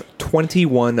experience of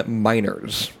 21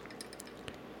 minors.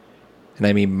 And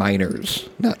I mean minors,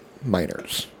 not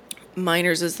minors.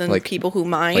 Miners is in Like- people who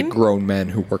mine. Like grown men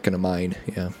who work in a mine,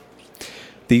 yeah.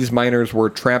 These miners were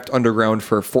trapped underground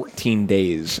for 14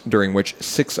 days, during which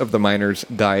 6 of the miners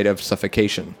died of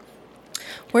suffocation.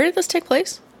 Where did this take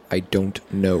place? I don't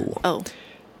know. Oh.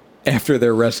 After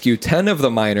their rescue, 10 of the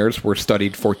miners were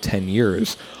studied for 10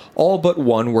 years. All but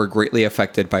 1 were greatly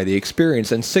affected by the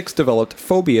experience, and 6 developed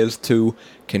phobias to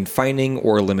confining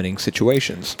or limiting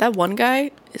situations. That one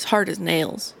guy is hard as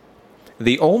nails.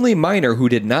 The only miner who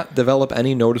did not develop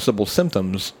any noticeable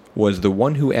symptoms was the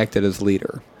one who acted as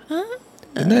leader.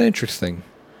 Isn't that interesting?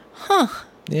 Huh.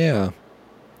 Yeah.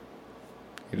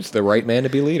 He was the right man to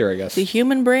be leader, I guess. The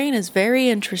human brain is very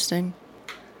interesting.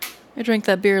 I drank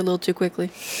that beer a little too quickly.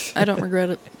 I don't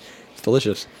regret it. It's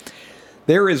delicious.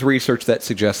 There is research that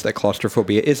suggests that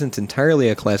claustrophobia isn't entirely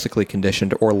a classically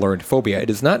conditioned or learned phobia. It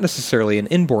is not necessarily an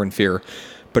inborn fear,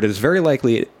 but it is very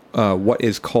likely what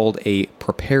is called a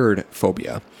prepared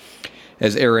phobia.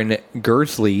 As Aaron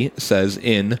Gersley says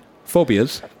in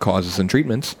Phobias, Causes and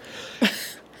Treatments,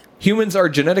 humans are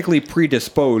genetically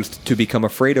predisposed to become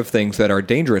afraid of things that are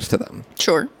dangerous to them.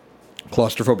 Sure.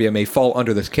 Claustrophobia may fall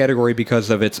under this category because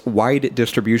of its wide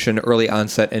distribution, early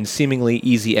onset, and seemingly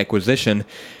easy acquisition,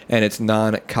 and its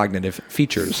non-cognitive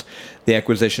features. The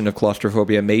acquisition of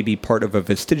claustrophobia may be part of a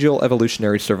vestigial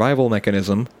evolutionary survival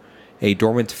mechanism, a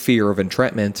dormant fear of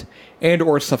entrapment, and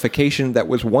or suffocation that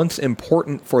was once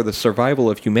important for the survival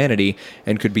of humanity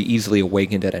and could be easily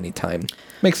awakened at any time.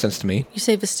 Makes sense to me. You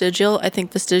say vestigial, I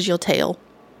think vestigial tail.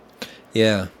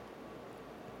 Yeah.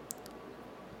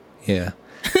 Yeah.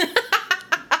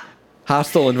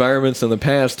 Hostile environments in the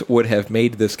past would have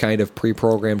made this kind of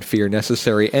pre-programmed fear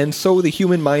necessary, and so the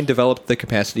human mind developed the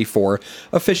capacity for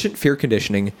efficient fear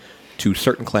conditioning to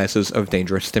certain classes of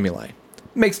dangerous stimuli.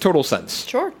 Makes total sense.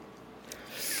 Sure.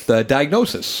 The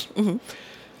diagnosis.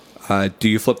 Do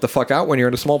you flip the fuck out when you're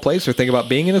in a small place or think about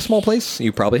being in a small place?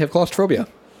 You probably have claustrophobia.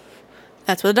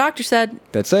 That's what the doctor said.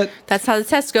 That's it. That's how the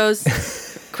test goes.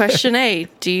 Question A.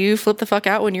 Do you flip the fuck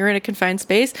out when you're in a confined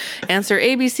space? Answer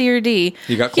A, B, C, or D.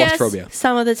 You got claustrophobia. Yes,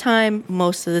 some of the time,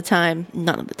 most of the time,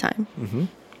 none of the time.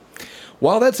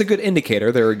 While that's a good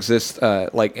indicator, there exists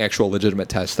like actual legitimate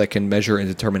tests that can measure and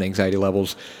determine anxiety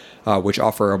levels, which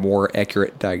offer a more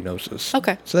accurate diagnosis.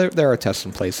 Okay. So there are tests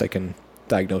in place that can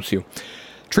diagnose you.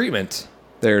 Treatment.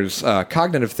 There's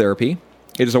cognitive therapy,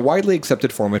 It is a widely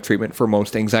accepted form of treatment for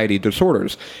most anxiety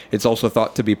disorders. It's also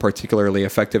thought to be particularly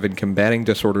effective in combating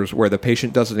disorders where the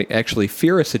patient doesn't actually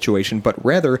fear a situation, but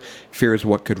rather fears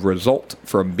what could result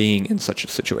from being in such a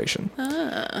situation.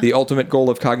 The ultimate goal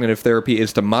of cognitive therapy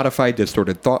is to modify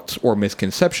distorted thoughts or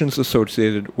misconceptions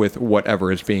associated with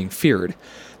whatever is being feared.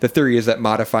 The theory is that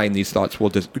modifying these thoughts will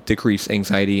decrease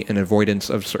anxiety and avoidance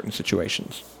of certain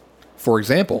situations. For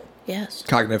example, Yes.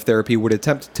 cognitive therapy would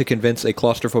attempt to convince a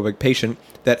claustrophobic patient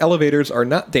that elevators are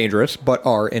not dangerous, but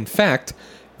are, in fact,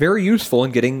 very useful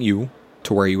in getting you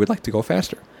to where you would like to go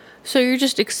faster. So you're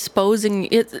just exposing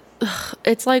it.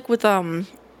 It's like with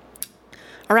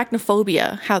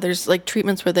arachnophobia, how there's like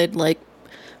treatments where they'd like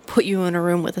put you in a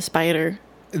room with a spider.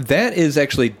 That is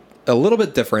actually a little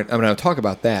bit different. I'm going to talk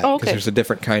about that Oh, because okay. there's a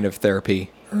different kind of therapy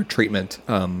or treatment.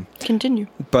 Continue.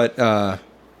 But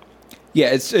yeah,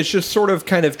 it's just sort of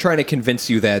kind of trying to convince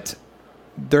you that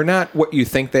they're not what you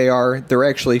think they are. They're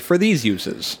actually for these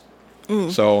uses.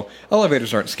 So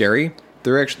elevators aren't scary.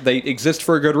 They exist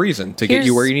for a good reason to get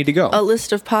you where you need to go. A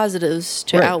list of positives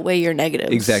to Right. outweigh your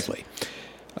negatives. Exactly.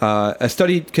 A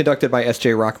study conducted by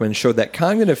S.J. Rockman showed that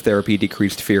cognitive therapy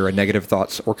decreased fear and negative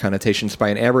thoughts or connotations by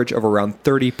an average of around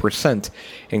 30%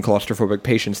 in claustrophobic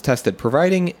patients tested,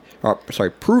 proving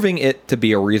it to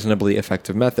be a reasonably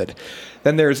effective method.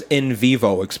 Then there's in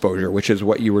vivo exposure, which is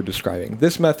what you were describing.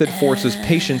 This method forces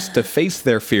patients to face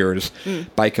their fears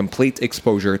by complete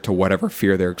exposure to whatever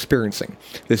fear they're experiencing.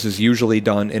 This is usually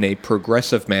done in a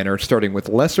progressive manner, starting with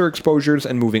lesser exposures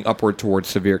and moving upward towards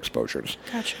severe exposures.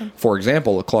 Gotcha. For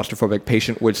example, a claustrophobic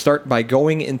patient would start by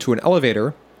going into an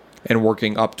elevator and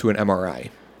working up to an MRI.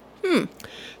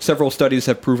 Several studies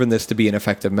have proven this to be an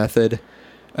effective method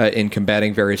in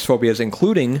combating various phobias,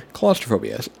 including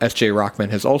claustrophobia. S.J.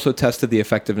 Rockman has also tested the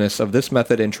effectiveness of this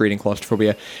method in treating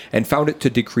claustrophobia and found it to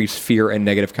decrease fear and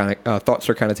negative thoughts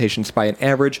or connotations by an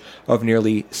average of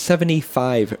nearly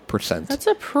 75%. That's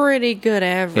a pretty good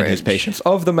average. In his patients.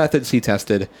 Of the methods he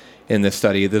tested in this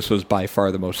study, this was by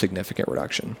far the most significant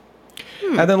reduction.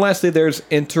 And then lastly, there's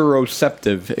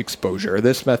interoceptive exposure.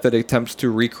 This method attempts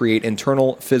to recreate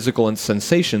internal physical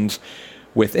sensations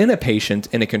within a patient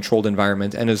in a controlled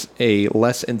environment and is a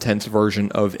less intense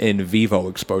version of in vivo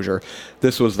exposure.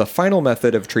 This was the final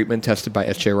method of treatment tested by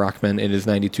S.J. Rockman in his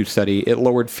 92 study. It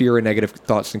lowered fear and negative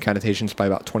thoughts and connotations by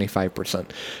about 25%.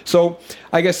 So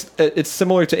I guess it's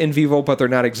similar to in vivo, but they're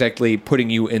not exactly putting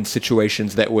you in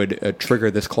situations that would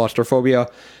trigger this claustrophobia.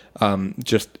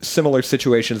 Just similar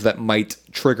situations that might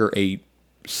trigger a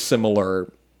similar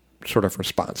sort of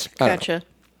response. I don't know. Gotcha.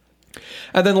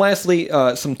 And then lastly,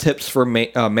 some tips for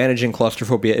managing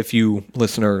claustrophobia if you,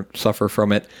 listener, suffer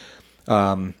from it.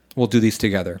 We'll do these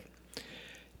together.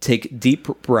 Take deep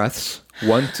breaths,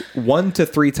 one to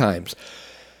 3 times.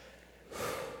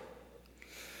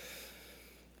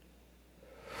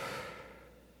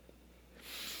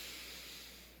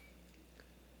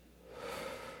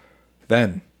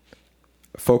 Then,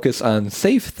 focus on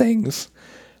safe things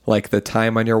like the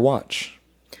time on your watch.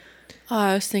 Oh,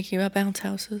 I was thinking about bounce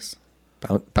houses.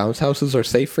 Bounce houses are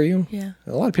safe for you? Yeah.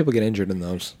 A lot of people get injured in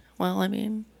those. Well, I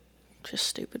mean, just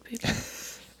stupid people.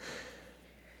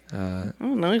 I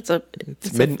don't know. It's an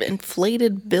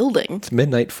inflated building. It's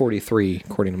midnight 43,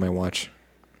 according to my watch.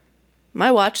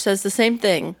 My watch says the same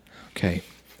thing. Okay.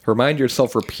 Remind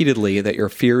yourself repeatedly that your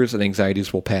fears and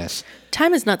anxieties will pass.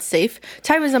 Time is not safe.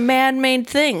 Time is a man-made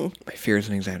thing. My fears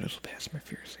and anxieties will pass. My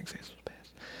fears and anxieties will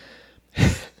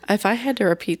pass. If I had to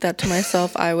repeat that to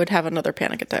myself, I would have another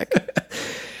panic attack.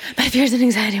 My fears and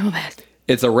anxiety will pass.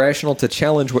 It's irrational to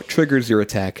challenge what triggers your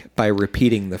attack by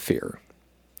repeating the fear.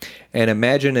 And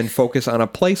imagine and focus on a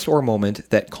place or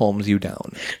moment that calms you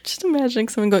down. Just imagining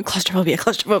someone going, claustrophobia,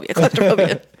 claustrophobia,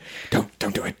 claustrophobia.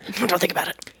 Don't do it. Don't think about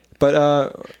it.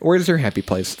 But where's your happy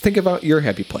place? Think about your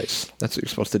happy place. That's what you're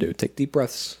supposed to do. Take deep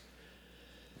breaths.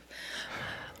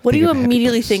 What do Think you of a happy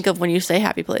immediately place. think of when you say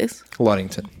happy place?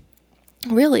 Ludington.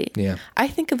 Really? Yeah. I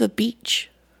think of a beach.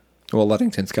 Well,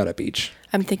 Ludington's got a beach.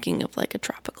 I'm thinking of like a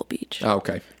tropical beach. Oh,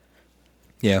 okay.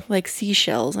 Yeah. Like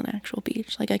seashells, an actual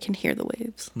beach. Like I can hear the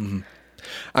waves.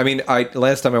 I mean,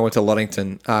 last time I went to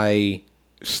Ludington, I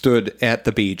stood at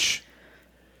the beach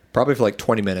probably for like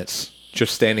 20 minutes,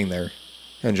 just standing there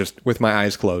and just with my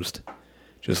eyes closed,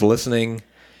 just listening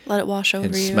Let it wash over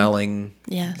and you. smelling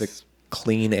Yes. the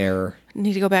clean air.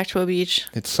 Need to go back to a beach.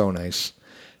 It's so nice.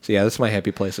 So yeah, that's my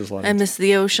happy place is I Ludington. miss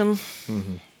the ocean.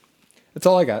 That's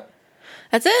all I got.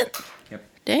 That's it? Yep.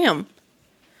 Damn.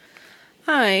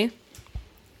 I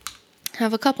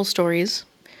have a couple stories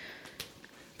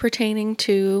pertaining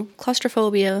to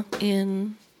claustrophobia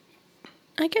in,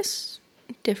 I guess,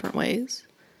 different ways.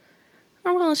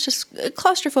 Or, well, it's just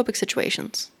claustrophobic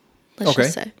situations, let's Okay.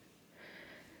 just say.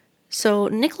 So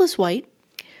Nicholas White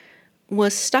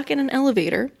was stuck in an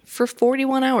elevator for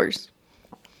 41 hours.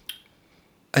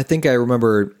 I think I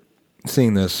remember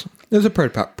seeing this. It was a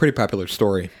pretty popular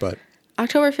story, but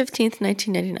October 15th,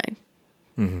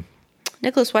 1999.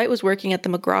 Nicholas White was working at the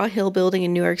McGraw-Hill building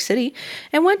in New York City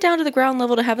and went down to the ground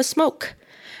level to have a smoke.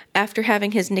 After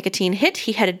having his nicotine hit,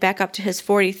 he headed back up to his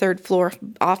 43rd floor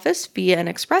office via an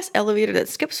express elevator that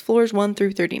skips floors 1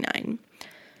 through 39.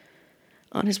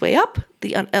 On his way up,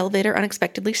 the elevator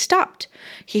unexpectedly stopped.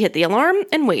 He hit the alarm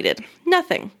and waited.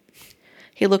 Nothing.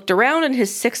 He looked around in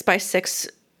his 6x6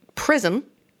 prison,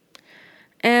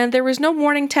 and there was no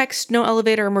warning text, no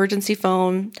elevator emergency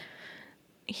phone.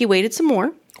 He waited some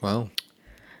more. wow.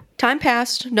 Time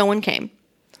passed, no one came.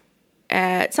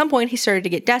 At some point, he started to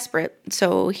get desperate,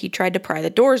 so he tried to pry the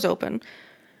doors open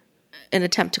in an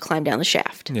attempt to climb down the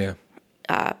shaft. Yeah.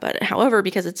 But however,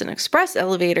 because it's an express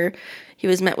elevator, he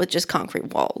was met with just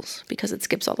concrete walls because it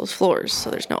skips all those floors,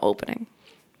 so there's no opening.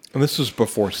 And this was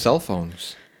before cell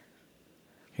phones.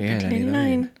 Yeah,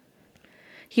 1999.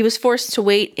 He was forced to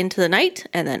wait into the night,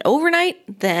 and then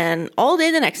overnight, then all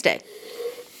day the next day.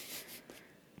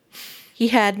 He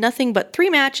had nothing but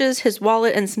 3 matches, his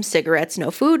wallet, and some cigarettes.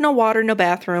 No food, no water, no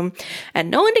bathroom,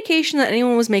 and no indication that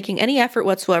anyone was making any effort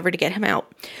whatsoever to get him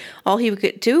out. All he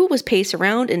could do was pace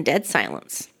around in dead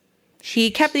silence. He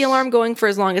kept the alarm going for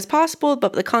as long as possible,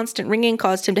 but the constant ringing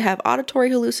caused him to have auditory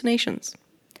hallucinations.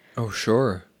 Oh,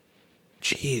 sure.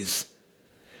 Jeez.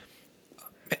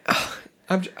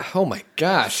 Oh my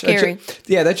gosh. Scary.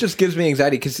 That just gives me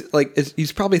anxiety because, like,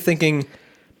 he's probably thinking,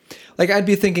 like, I'd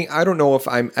be thinking, I don't know if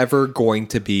I'm ever going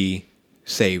to be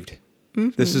saved.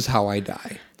 This is how I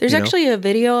die. There's you know? actually a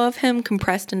video of him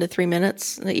compressed into 3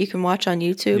 minutes that you can watch on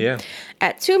YouTube. Yeah.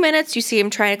 At 2 minutes, you see him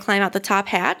try to climb out the top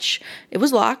hatch. It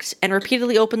was locked, and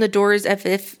repeatedly open the doors as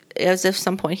if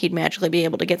some point he'd magically be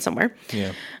able to get somewhere.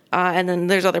 Yeah. And then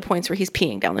there's other points where he's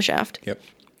peeing down the shaft. Yep.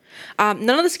 None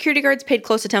of the security guards paid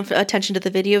close attention to the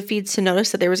video feeds to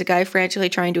notice that there was a guy frantically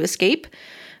trying to escape.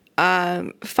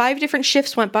 5 different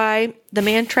shifts went by, the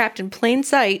man trapped in plain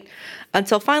sight,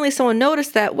 until finally someone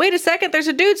noticed that, wait a second, there's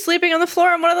a dude sleeping on the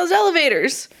floor on one of those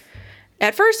elevators.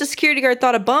 At first, a security guard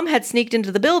thought a bum had sneaked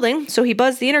into the building, so he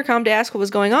buzzed the intercom to ask what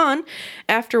was going on.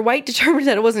 After White determined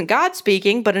that it wasn't God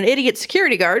speaking, but an idiot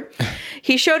security guard,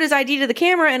 he showed his ID to the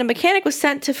camera and a mechanic was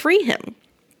sent to free him.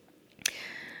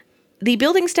 The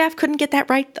building staff couldn't get that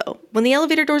right, though. When the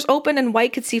elevator doors opened and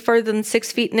White could see further than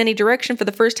 6 feet in any direction for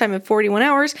the first time in 41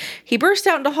 hours, he burst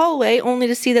out into the hallway only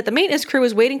to see that the maintenance crew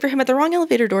was waiting for him at the wrong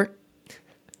elevator door.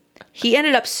 He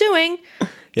ended up suing.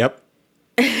 Yep.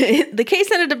 The case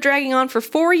ended up dragging on for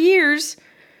 4 years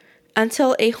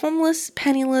until a homeless,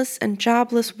 penniless, and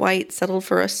jobless White settled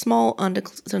for a small,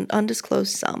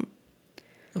 undisclosed sum.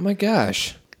 Oh my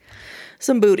gosh.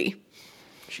 Some booty.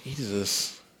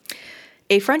 Jesus.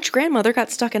 A French grandmother got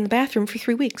stuck in the bathroom for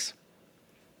 3 weeks.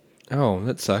 Oh,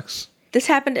 that sucks. This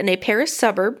happened in a Paris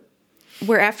suburb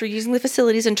where, after using the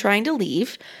facilities and trying to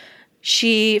leave,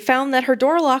 she found that her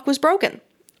door lock was broken.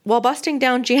 While busting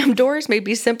down jammed doors may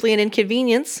be simply an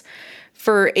inconvenience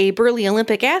for a burly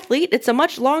Olympic athlete, it's a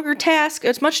much longer task.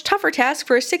 It's a much tougher task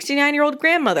for a 69-year-old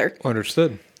grandmother.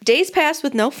 Understood. Days passed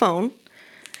with no phone.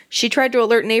 She tried to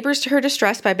alert neighbors to her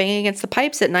distress by banging against the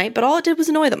pipes at night, but all it did was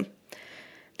annoy them.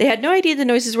 They had no idea the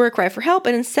noises were a cry for help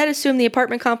and instead assumed the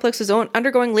apartment complex was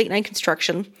undergoing late-night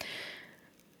construction.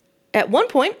 At one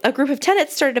point, a group of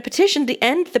tenants started a petition to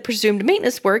end the presumed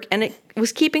maintenance work, and it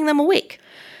was keeping them awake.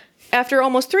 After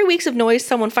almost 3 weeks of noise,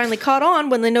 someone finally caught on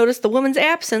when they noticed the woman's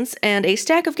absence and a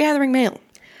stack of gathering mail.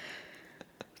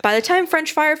 By the time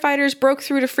French firefighters broke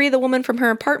through to free the woman from her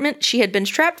apartment, she had been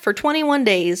trapped for 21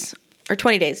 days. Or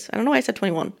 20 days. I don't know why I said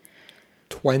 21.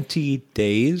 20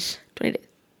 days? 20 days.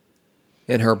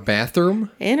 In her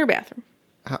bathroom? In her bathroom.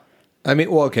 I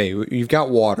mean, well, okay, you've got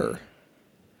water.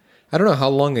 I don't know how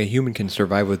long a human can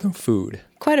survive with no food.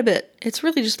 Quite a bit. It's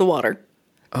really just the water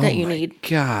that you need. Oh my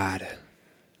God.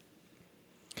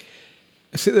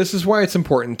 See, this is why it's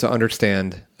important to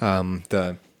understand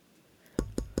the...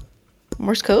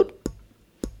 Morse code?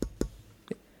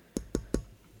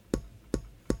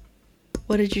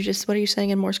 What are you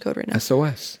saying in Morse code right now?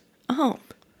 SOS. Oh.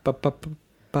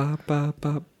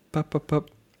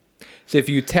 See, if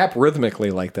you tap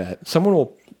rhythmically like that, someone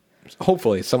will...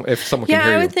 Hopefully, if someone can Yeah,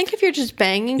 hear I you. would think if you're just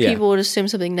banging, Yeah. people would assume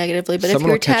something negatively. But Someone if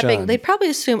you're will catch tapping, on. they'd probably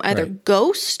assume either Right.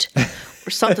 ghost or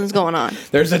something's going on.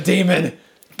 There's a demon.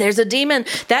 There's a demon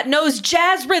that knows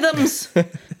jazz rhythms.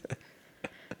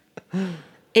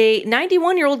 A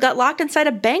 91-year-old got locked inside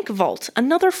a bank vault.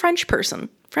 Another French person.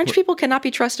 French people cannot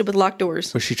be trusted with locked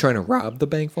doors. Was she trying to rob the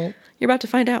bank vault? You're about to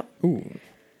find out. Ooh.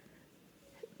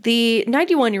 The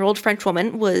 91-year-old French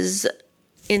woman was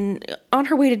on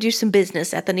her way to do some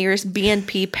business at the nearest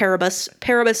BNP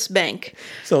Paribas bank.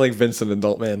 Sound like Vincent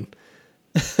Adultman.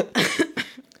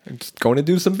 I'm just going to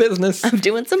do some business. I'm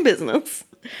doing some business.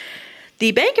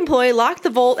 The bank employee locked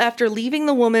the vault after leaving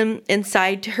the woman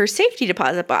inside her safety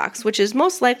deposit box, which is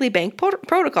most likely bank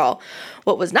protocol.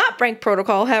 What was not bank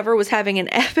protocol, however, was having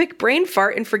an epic brain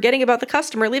fart and forgetting about the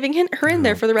customer, leaving her in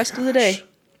there for the rest of the day.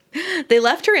 They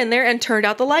left her in there and turned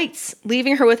out the lights,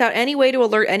 leaving her without any way to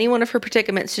alert anyone of her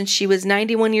predicament since she was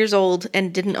 91 years old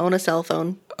and didn't own a cell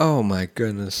phone. Oh my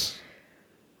goodness.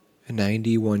 A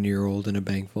 91-year-old in a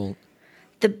bank vault.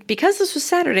 Because this was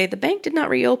Saturday, the bank did not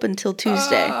reopen till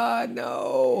Tuesday.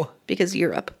 No. Because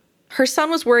Europe. Her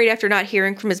son was worried after not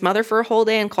hearing from his mother for a whole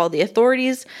day and called the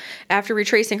authorities. After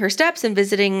retracing her steps and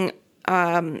visiting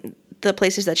the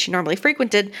places that she normally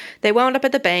frequented, they wound up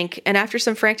at the bank, and after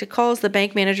some frantic calls, the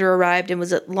bank manager arrived and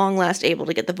was at long last able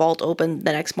to get the vault open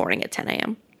the next morning at 10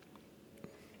 a.m.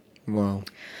 Wow.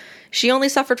 She only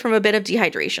suffered from a bit of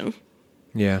dehydration.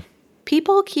 Yeah.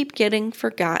 People keep getting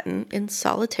forgotten in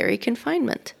solitary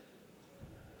confinement.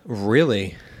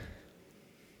 Really?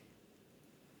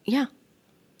 Yeah.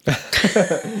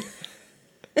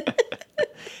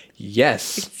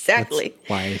 Yes. Exactly. That's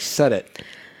why I said it.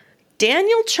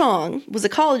 Daniel Chong was a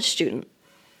college student.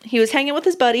 He was hanging with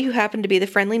his buddy, who happened to be the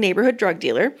friendly neighborhood drug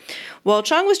dealer. While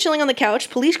Chong was chilling on the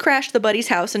couch, police crashed the buddy's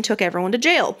house and took everyone to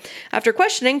jail. After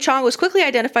questioning, Chong was quickly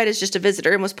identified as just a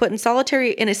visitor and was put in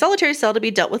a solitary cell to be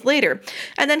dealt with later.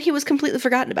 And then he was completely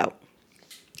forgotten about.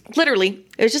 Literally,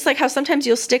 it was just like how sometimes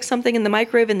you'll stick something in the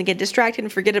microwave and then get distracted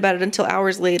and forget about it until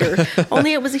hours later.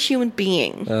 Only it was a human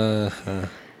being.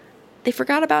 They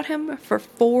forgot about him for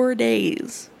 4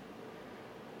 days.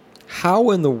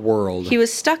 How in the world? He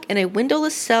was stuck in a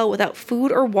windowless cell without food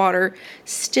or water,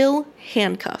 still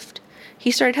handcuffed.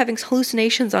 He started having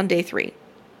hallucinations on day 3.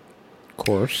 Of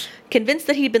course. Convinced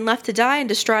that he'd been left to die and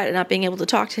distraught at not being able to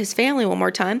talk to his family one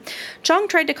more time, Chong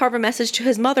tried to carve a message to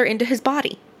his mother into his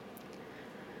body.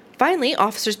 Finally,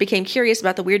 officers became curious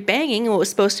about the weird banging in what was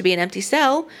supposed to be an empty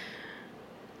cell.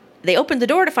 They opened the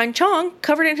door to find Chong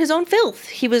covered in his own filth.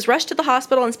 He was rushed to the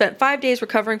hospital and spent 5 days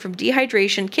recovering from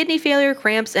dehydration, kidney failure,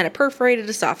 cramps, and a perforated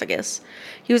esophagus.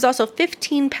 He was also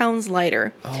 15 pounds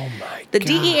lighter. Oh my God. The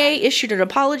DEA issued an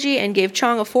apology and gave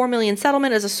Chong a $4 million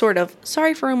settlement as a sort of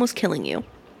sorry for almost killing you.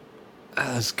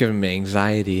 That's giving me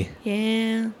anxiety.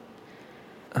 Yeah.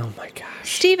 Oh my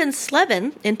gosh. Steven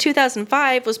Slevin, in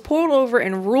 2005, was pulled over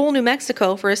in rural New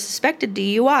Mexico for a suspected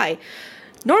DUI.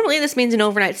 Normally, this means an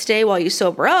overnight stay while you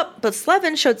sober up, but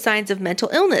Slevin showed signs of mental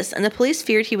illness, and the police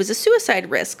feared he was a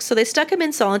suicide risk, so they stuck him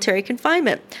in solitary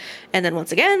confinement. And then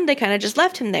once again, they kind of just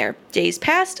left him there. Days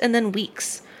passed, and then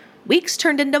weeks. Weeks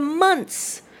turned into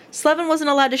months. Slevin wasn't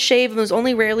allowed to shave and was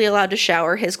only rarely allowed to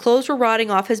shower. His clothes were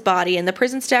rotting off his body, and the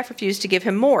prison staff refused to give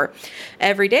him more.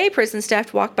 Every day, prison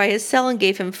staff walked by his cell and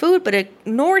gave him food, but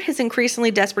ignored his increasingly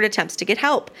desperate attempts to get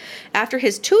help. After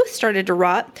his tooth started to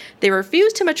rot, they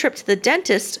refused him a trip to the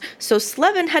dentist, so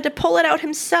Slevin had to pull it out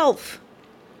himself.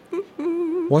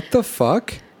 What the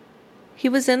fuck? He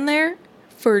was in there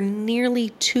for nearly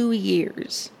 2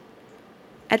 years.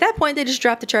 At that point, they just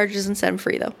dropped the charges and set him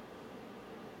free, though.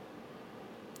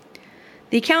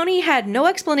 The county had no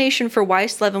explanation for why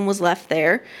Slevin was left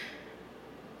there.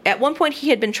 At one point, he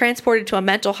had been transported to a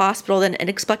mental hospital, then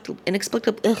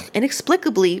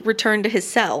inexplicably returned to his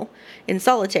cell in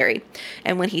solitary.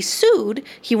 And when he sued,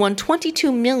 he won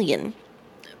 $22 million,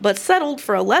 but settled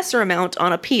for a lesser amount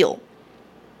on appeal.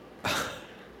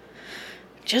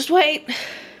 Just wait.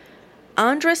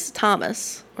 Andres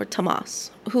Thomas,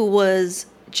 who was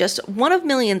just one of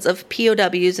millions of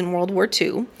POWs in World War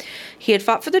II. He had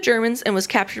fought for the Germans and was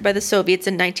captured by the Soviets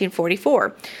in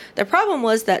 1944. The problem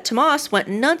was that Tomas went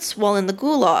nuts while in the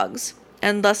gulags,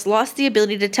 and thus lost the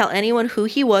ability to tell anyone who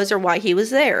he was or why he was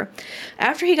there.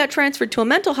 After he got transferred to a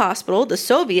mental hospital, the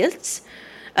Soviets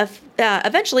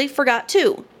eventually forgot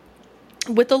too.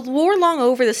 With the war long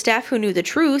over, the staff who knew the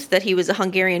truth, that he was a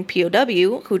Hungarian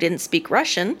POW who didn't speak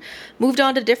Russian, moved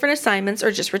on to different assignments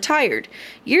or just retired.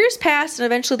 Years passed, and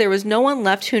eventually there was no one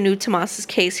left who knew Tomas's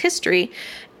case history,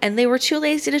 and they were too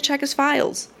lazy to check his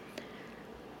files.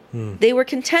 They were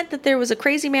content that there was a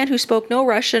crazy man who spoke no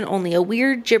Russian, only a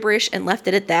weird gibberish, and left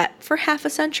it at that for half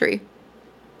a century.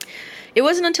 It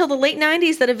wasn't until the late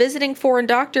 90s that a visiting foreign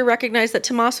doctor recognized that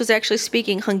Tomas was actually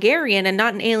speaking Hungarian and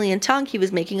not an alien tongue he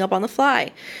was making up on the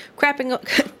fly. Cracking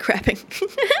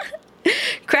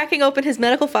open his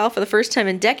medical file for the first time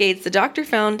in decades, the doctor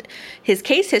found his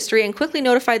case history and quickly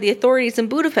notified the authorities in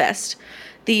Budapest.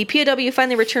 The POW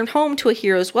finally returned home to a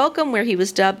hero's welcome where he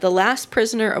was dubbed the last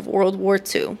prisoner of World War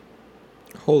II.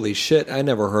 Holy shit, I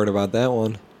never heard about that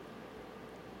one.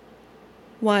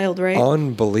 Wild, right?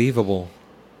 Unbelievable.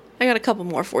 I got a couple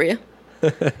more for you.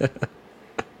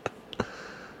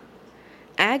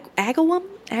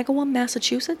 Agawam,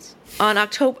 Massachusetts. On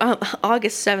August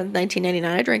 7th, 1999,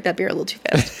 I drank that beer a little too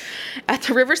fast. At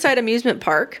the Riverside Amusement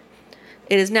Park,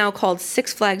 it is now called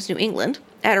Six Flags New England,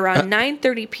 at around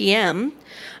 9:30 p.m.,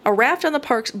 a raft on the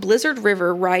park's Blizzard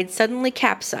River ride suddenly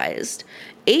capsized.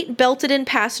 8 belted-in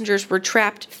passengers were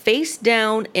trapped face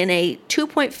down in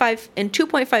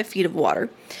 2.5 feet of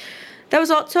water. That was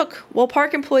all it took. While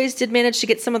park employees did manage to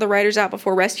get some of the riders out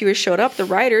before rescuers showed up, the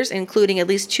riders, including at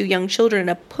least 2 young children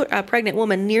and a pregnant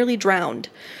woman, nearly drowned,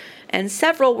 and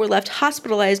several were left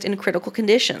hospitalized in critical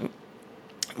condition.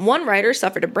 One rider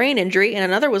suffered a brain injury, and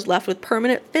another was left with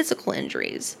permanent physical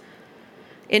injuries.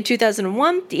 In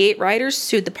 2001, the 8 riders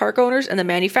sued the park owners and the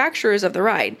manufacturers of the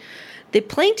ride. The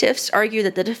plaintiffs argue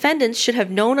that the defendants should have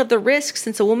known of the risk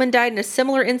since a woman died in a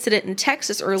similar incident in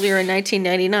Texas earlier in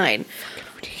 1999.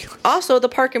 Also, the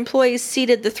park employees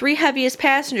seated the 3 heaviest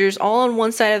passengers all on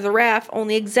one side of the raft,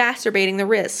 only exacerbating the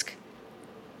risk.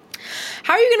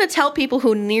 How are you going to tell people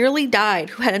who nearly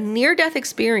died, who had a near-death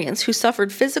experience, who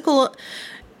suffered physical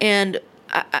and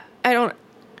I don't...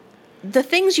 The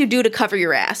things you do to cover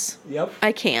your ass. Yep.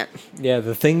 I can't. Yeah,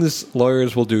 the things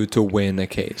lawyers will do to win a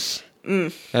case.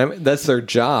 I mean, that's their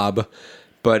job,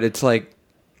 but it's like,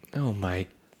 oh my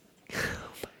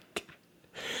God.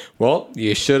 Well,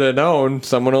 you should have known.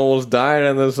 Someone almost died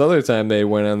on this other time they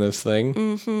went on this thing.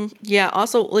 Mm-hmm. Yeah,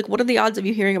 also, like, what are the odds of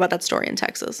you hearing about that story in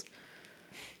Texas?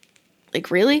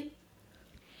 Like, really?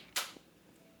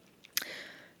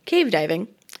 Cave diving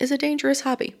is a dangerous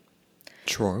hobby.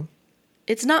 Sure.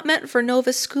 It's not meant for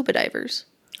novice scuba divers.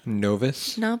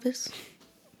 Novice? Novice?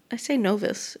 I say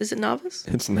novice. Is it novice?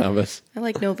 It's novice. I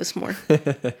like novice more.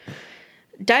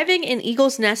 Diving in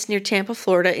Eagle's Nest near Tampa,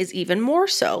 Florida is even more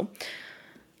so.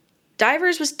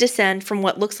 Divers would descend from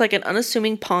what looks like an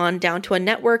unassuming pond down to a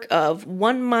network of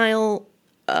 1 mile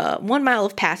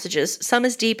of passages, some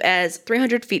as deep as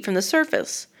 300 feet from the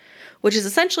surface, which is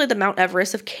essentially the Mount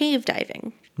Everest of cave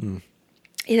diving.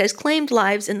 It has claimed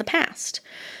lives in the past.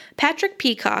 Patrick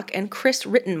Peacock and Chris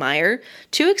Rittenmeyer,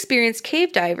 2 experienced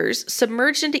cave divers,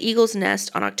 submerged into Eagle's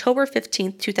Nest on October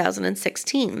 15,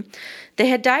 2016. They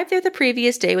had dived there the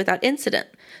previous day without incident.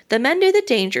 The men knew the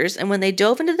dangers, and when they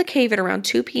dove into the cave at around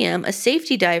 2 p.m., a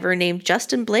safety diver named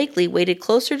Justin Blakely waited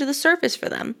closer to the surface for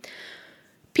them.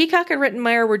 Peacock and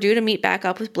Rittenmeyer were due to meet back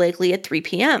up with Blakely at 3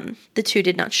 p.m. The 2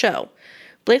 did not show.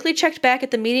 Blakely checked back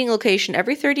at the meeting location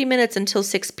every 30 minutes until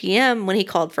 6 p.m. when he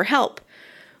called for help.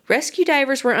 Rescue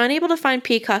divers were unable to find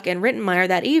Peacock and Rittenmeyer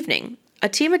that evening. A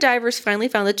team of divers finally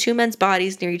found the 2 men's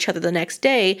bodies near each other the next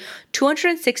day,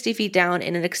 260 feet down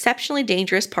in an exceptionally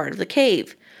dangerous part of the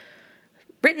cave.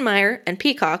 Rittenmeyer and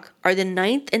Peacock are the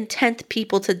 9th and 10th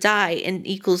people to die in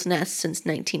Eagle's Nest since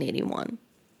 1981.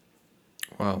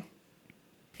 Wow.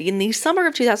 In the summer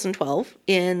of 2012,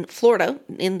 in Florida,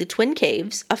 in the Twin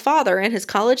Caves, a father and his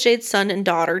college-age son and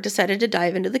daughter decided to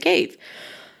dive into the cave.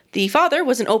 The father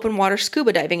was an open-water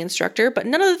scuba diving instructor, but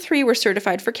none of the 3 were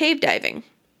certified for cave diving.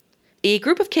 A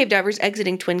group of cave divers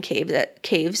exiting Twin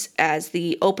Caves as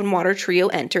the open-water trio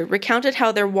entered recounted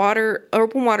how their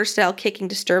open-water-style kicking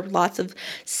disturbed lots of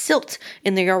silt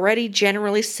in the already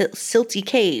generally silty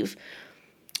cave.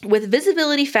 With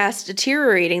visibility fast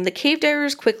deteriorating, the cave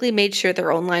divers quickly made sure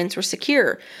their own lines were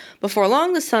secure. Before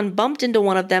long, the son bumped into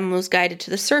one of them and was guided to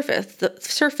the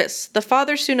surface. The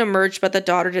father soon emerged, but the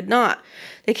daughter did not.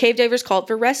 The cave divers called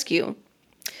for rescue.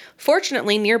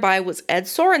 Fortunately, nearby was Ed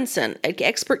Sorensen, an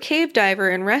expert cave diver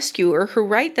and rescuer who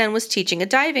right then was teaching a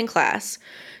diving class.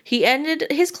 He ended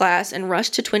his class and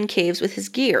rushed to Twin Caves with his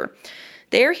gear.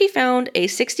 There he found a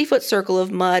 60-foot circle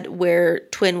of mud where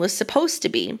Twin was supposed to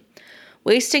be.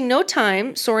 Wasting no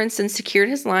time, Sorensen secured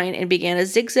his line and began a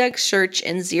zigzag search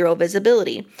in zero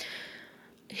visibility.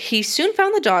 He soon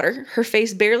found the daughter, her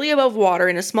face barely above water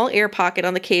in a small air pocket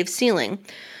on the cave ceiling.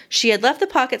 She had left the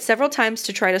pocket several times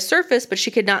to try to surface, but she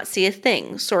could not see a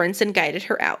thing. Sorensen guided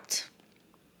her out.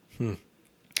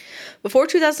 Before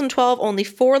 2012, only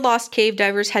 4 lost cave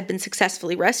divers had been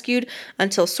successfully rescued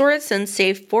until Sorensen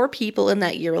saved 4 people in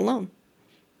that year alone.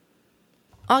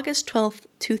 August 12,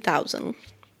 2000.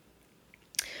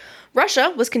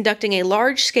 Russia was conducting a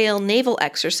large-scale naval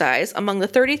exercise among the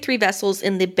 33 vessels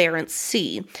in the Barents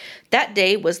Sea. That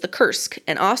day was the Kursk,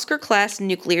 an Oscar-class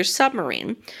nuclear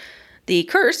submarine. The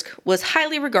Kursk was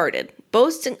highly regarded.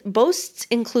 Boasts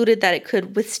included that it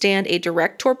could withstand a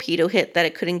direct torpedo hit, that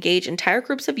it could engage entire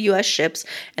groups of U.S. ships,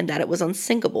 and that it was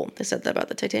unsinkable. They said that about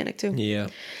the Titanic, too. Yeah.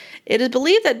 It is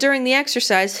believed that during the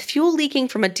exercise, fuel leaking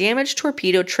from a damaged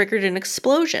torpedo triggered an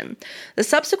explosion. The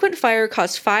subsequent fire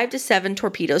caused 5 to 7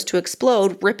 torpedoes to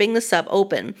explode, ripping the sub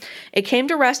open. It came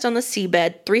to rest on the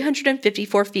seabed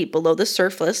 354 feet below the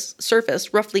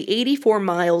surface, roughly 84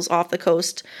 miles off the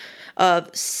coast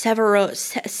of Severomorsk.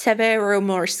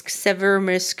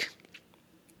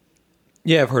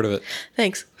 Yeah, I've heard of it.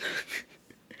 Thanks.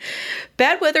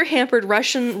 Bad weather hampered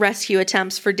Russian rescue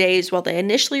attempts for days while they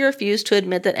initially refused to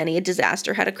admit that any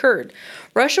disaster had occurred.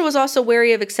 Russia was also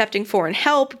wary of accepting foreign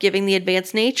help, given the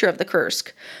advanced nature of the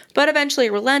Kursk, but eventually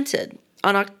relented.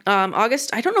 On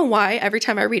August, I don't know why, every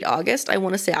time I read August, I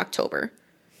want to say October.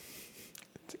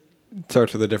 It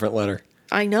starts with a different letter.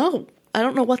 I know. I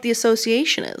don't know what the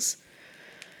association is.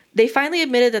 They finally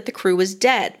admitted that the crew was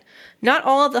dead. Not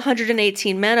all of the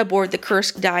 118 men aboard the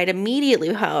Kursk died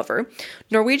immediately, however.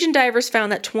 Norwegian divers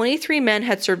found that 23 men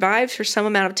had survived for some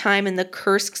amount of time in the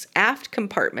Kursk's aft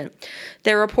compartment.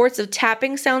 There are reports of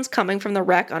tapping sounds coming from the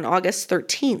wreck on August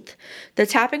 13th. The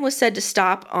tapping was said to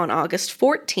stop on August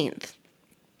 14th.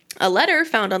 A letter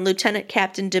found on Lieutenant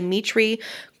Captain Dmitry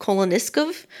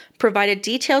Koloniskov provided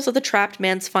details of the trapped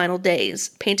man's final days,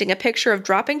 painting a picture of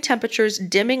dropping temperatures,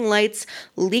 dimming lights,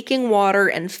 leaking water,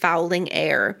 and fouling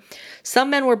air. Some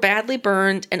men were badly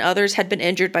burned, and others had been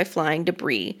injured by flying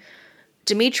debris.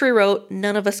 Dmitry wrote,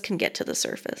 "None of us can get to the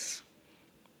surface."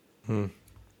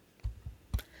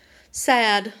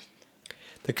 Sad.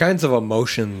 The kinds of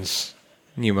emotions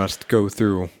you must go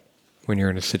through when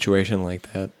you're in a situation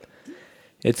like that.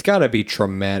 It's got to be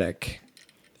traumatic.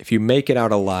 If you make it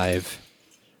out alive,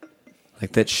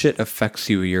 like that shit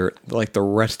affects you like the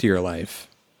rest of your life.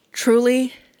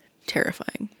 Truly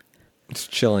terrifying. It's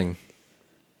chilling.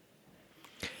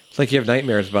 It's like you have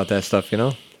nightmares about that stuff, you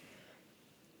know?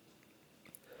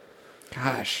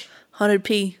 Gosh.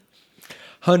 100p.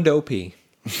 Hundo P.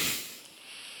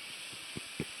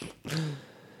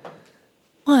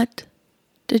 What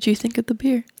did you think of the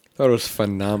beer? Thought it was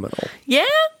phenomenal. Yeah?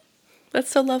 That's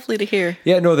so lovely to hear.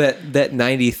 Yeah, no, that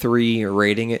 93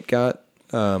 rating it got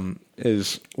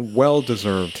is well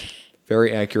deserved,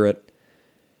 very accurate,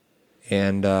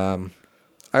 and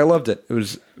I loved it. It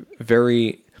was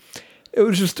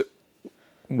just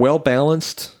well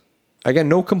balanced. I got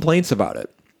no complaints about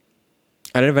it.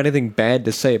 I didn't have anything bad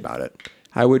to say about it.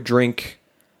 I would drink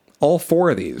all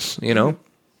 4 of these, you know?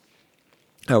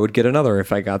 I would get another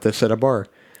if I got this at a bar.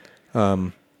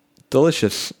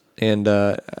 Delicious. And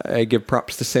I give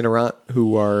props to Saint Laurent,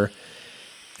 who are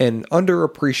an likely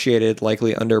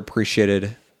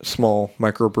underappreciated small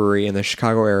microbrewery in the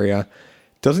Chicago area.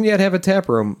 Doesn't yet have a tap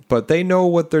room, but they know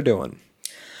what they're doing.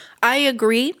 I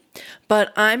agree,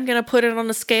 but I'm going to put it on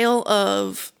a scale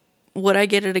of, would I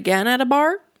get it again at a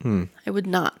bar? I would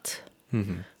not.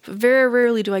 Mm-hmm. Very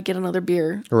rarely do I get another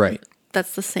beer. Right.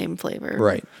 That's the same flavor.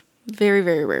 Right. Very,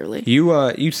 very rarely.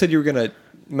 You said you were going to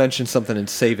mention something and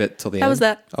save it till the end. That was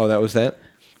that. Oh, that was that?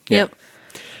 Yeah. Yep.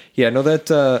 Yeah, no,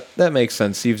 that makes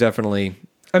sense. You've definitely,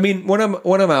 I mean, when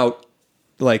I'm out,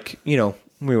 like, you know,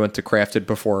 we went to Crafted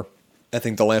before. I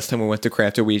think the last time we went to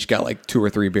Crafted, we each got like 2 or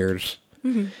 3 beers.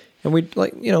 Mm-hmm. And we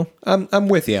like, you know, I'm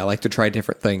with you. I like to try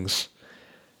different things.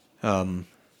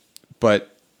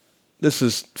 But this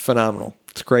is phenomenal.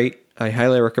 It's great. I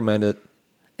highly recommend it.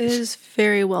 It is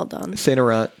very well done. Saint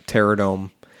Laurent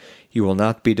Terradome. You will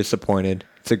not be disappointed.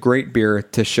 It's a great beer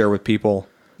to share with people.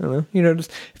 I don't know, you know,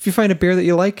 just if you find a beer that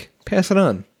you like, pass it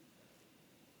on.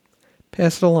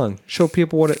 Pass it along. Show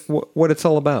people what it's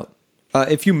all about.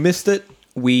 If you missed it,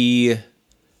 we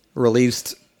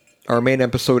released our main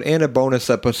episode and a bonus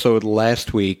episode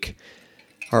last week.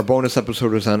 Our bonus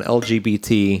episode was on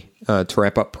LGBT to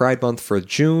wrap up Pride Month for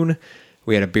June.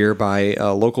 We had a beer by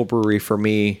a local brewery for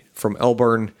me from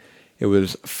Elburn. It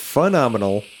was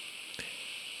phenomenal.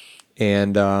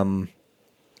 And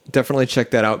definitely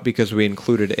check that out because we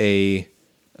included a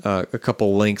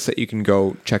couple links that you can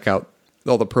go check out.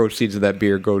 All the proceeds of that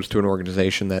beer goes to an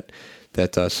organization that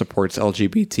supports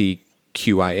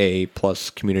LGBTQIA plus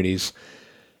communities.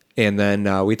 And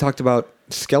then we talked about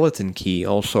Skeleton Key.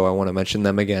 Also, I want to mention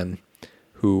them again,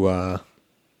 who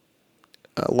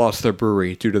lost their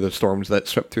brewery due to the storms that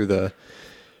swept through the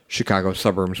Chicago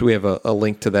suburbs. We have a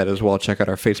link to that as well. Check out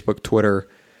our Facebook, Twitter,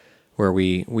 where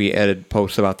we added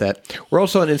posts about that. We're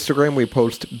also on Instagram. We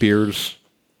post beers,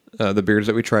 the beers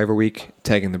that we try every week,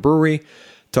 tagging the brewery,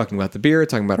 talking about the beer,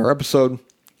 talking about our episode,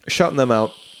 shouting them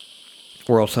out.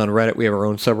 We're also on Reddit. We have our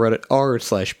own subreddit,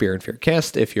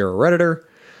 r/beerandfearcast, if you're a Redditor.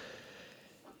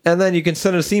 And then you can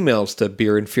send us emails to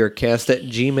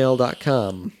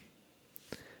beerandfearcast@gmail.com.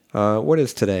 What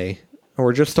is today? Oh,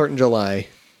 we're just starting July.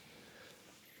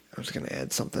 I was going to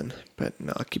add something, but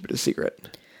no, I'll keep it a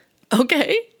secret.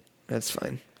 Okay. That's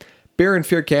fine.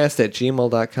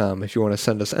 beerandfearcast@gmail.com if you want to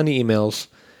send us any emails.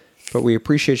 But we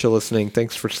appreciate you listening.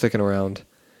 Thanks for sticking around.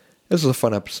 This was a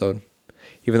fun episode.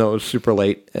 Even though it was super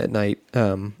late at night,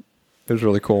 it was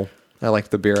really cool. I like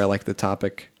the beer. I like the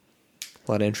topic.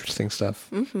 A lot of interesting stuff.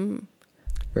 Mm-hmm.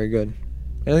 Very good.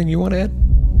 Anything you want to add?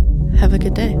 Have a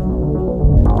good day. I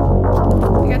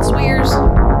got Sweers.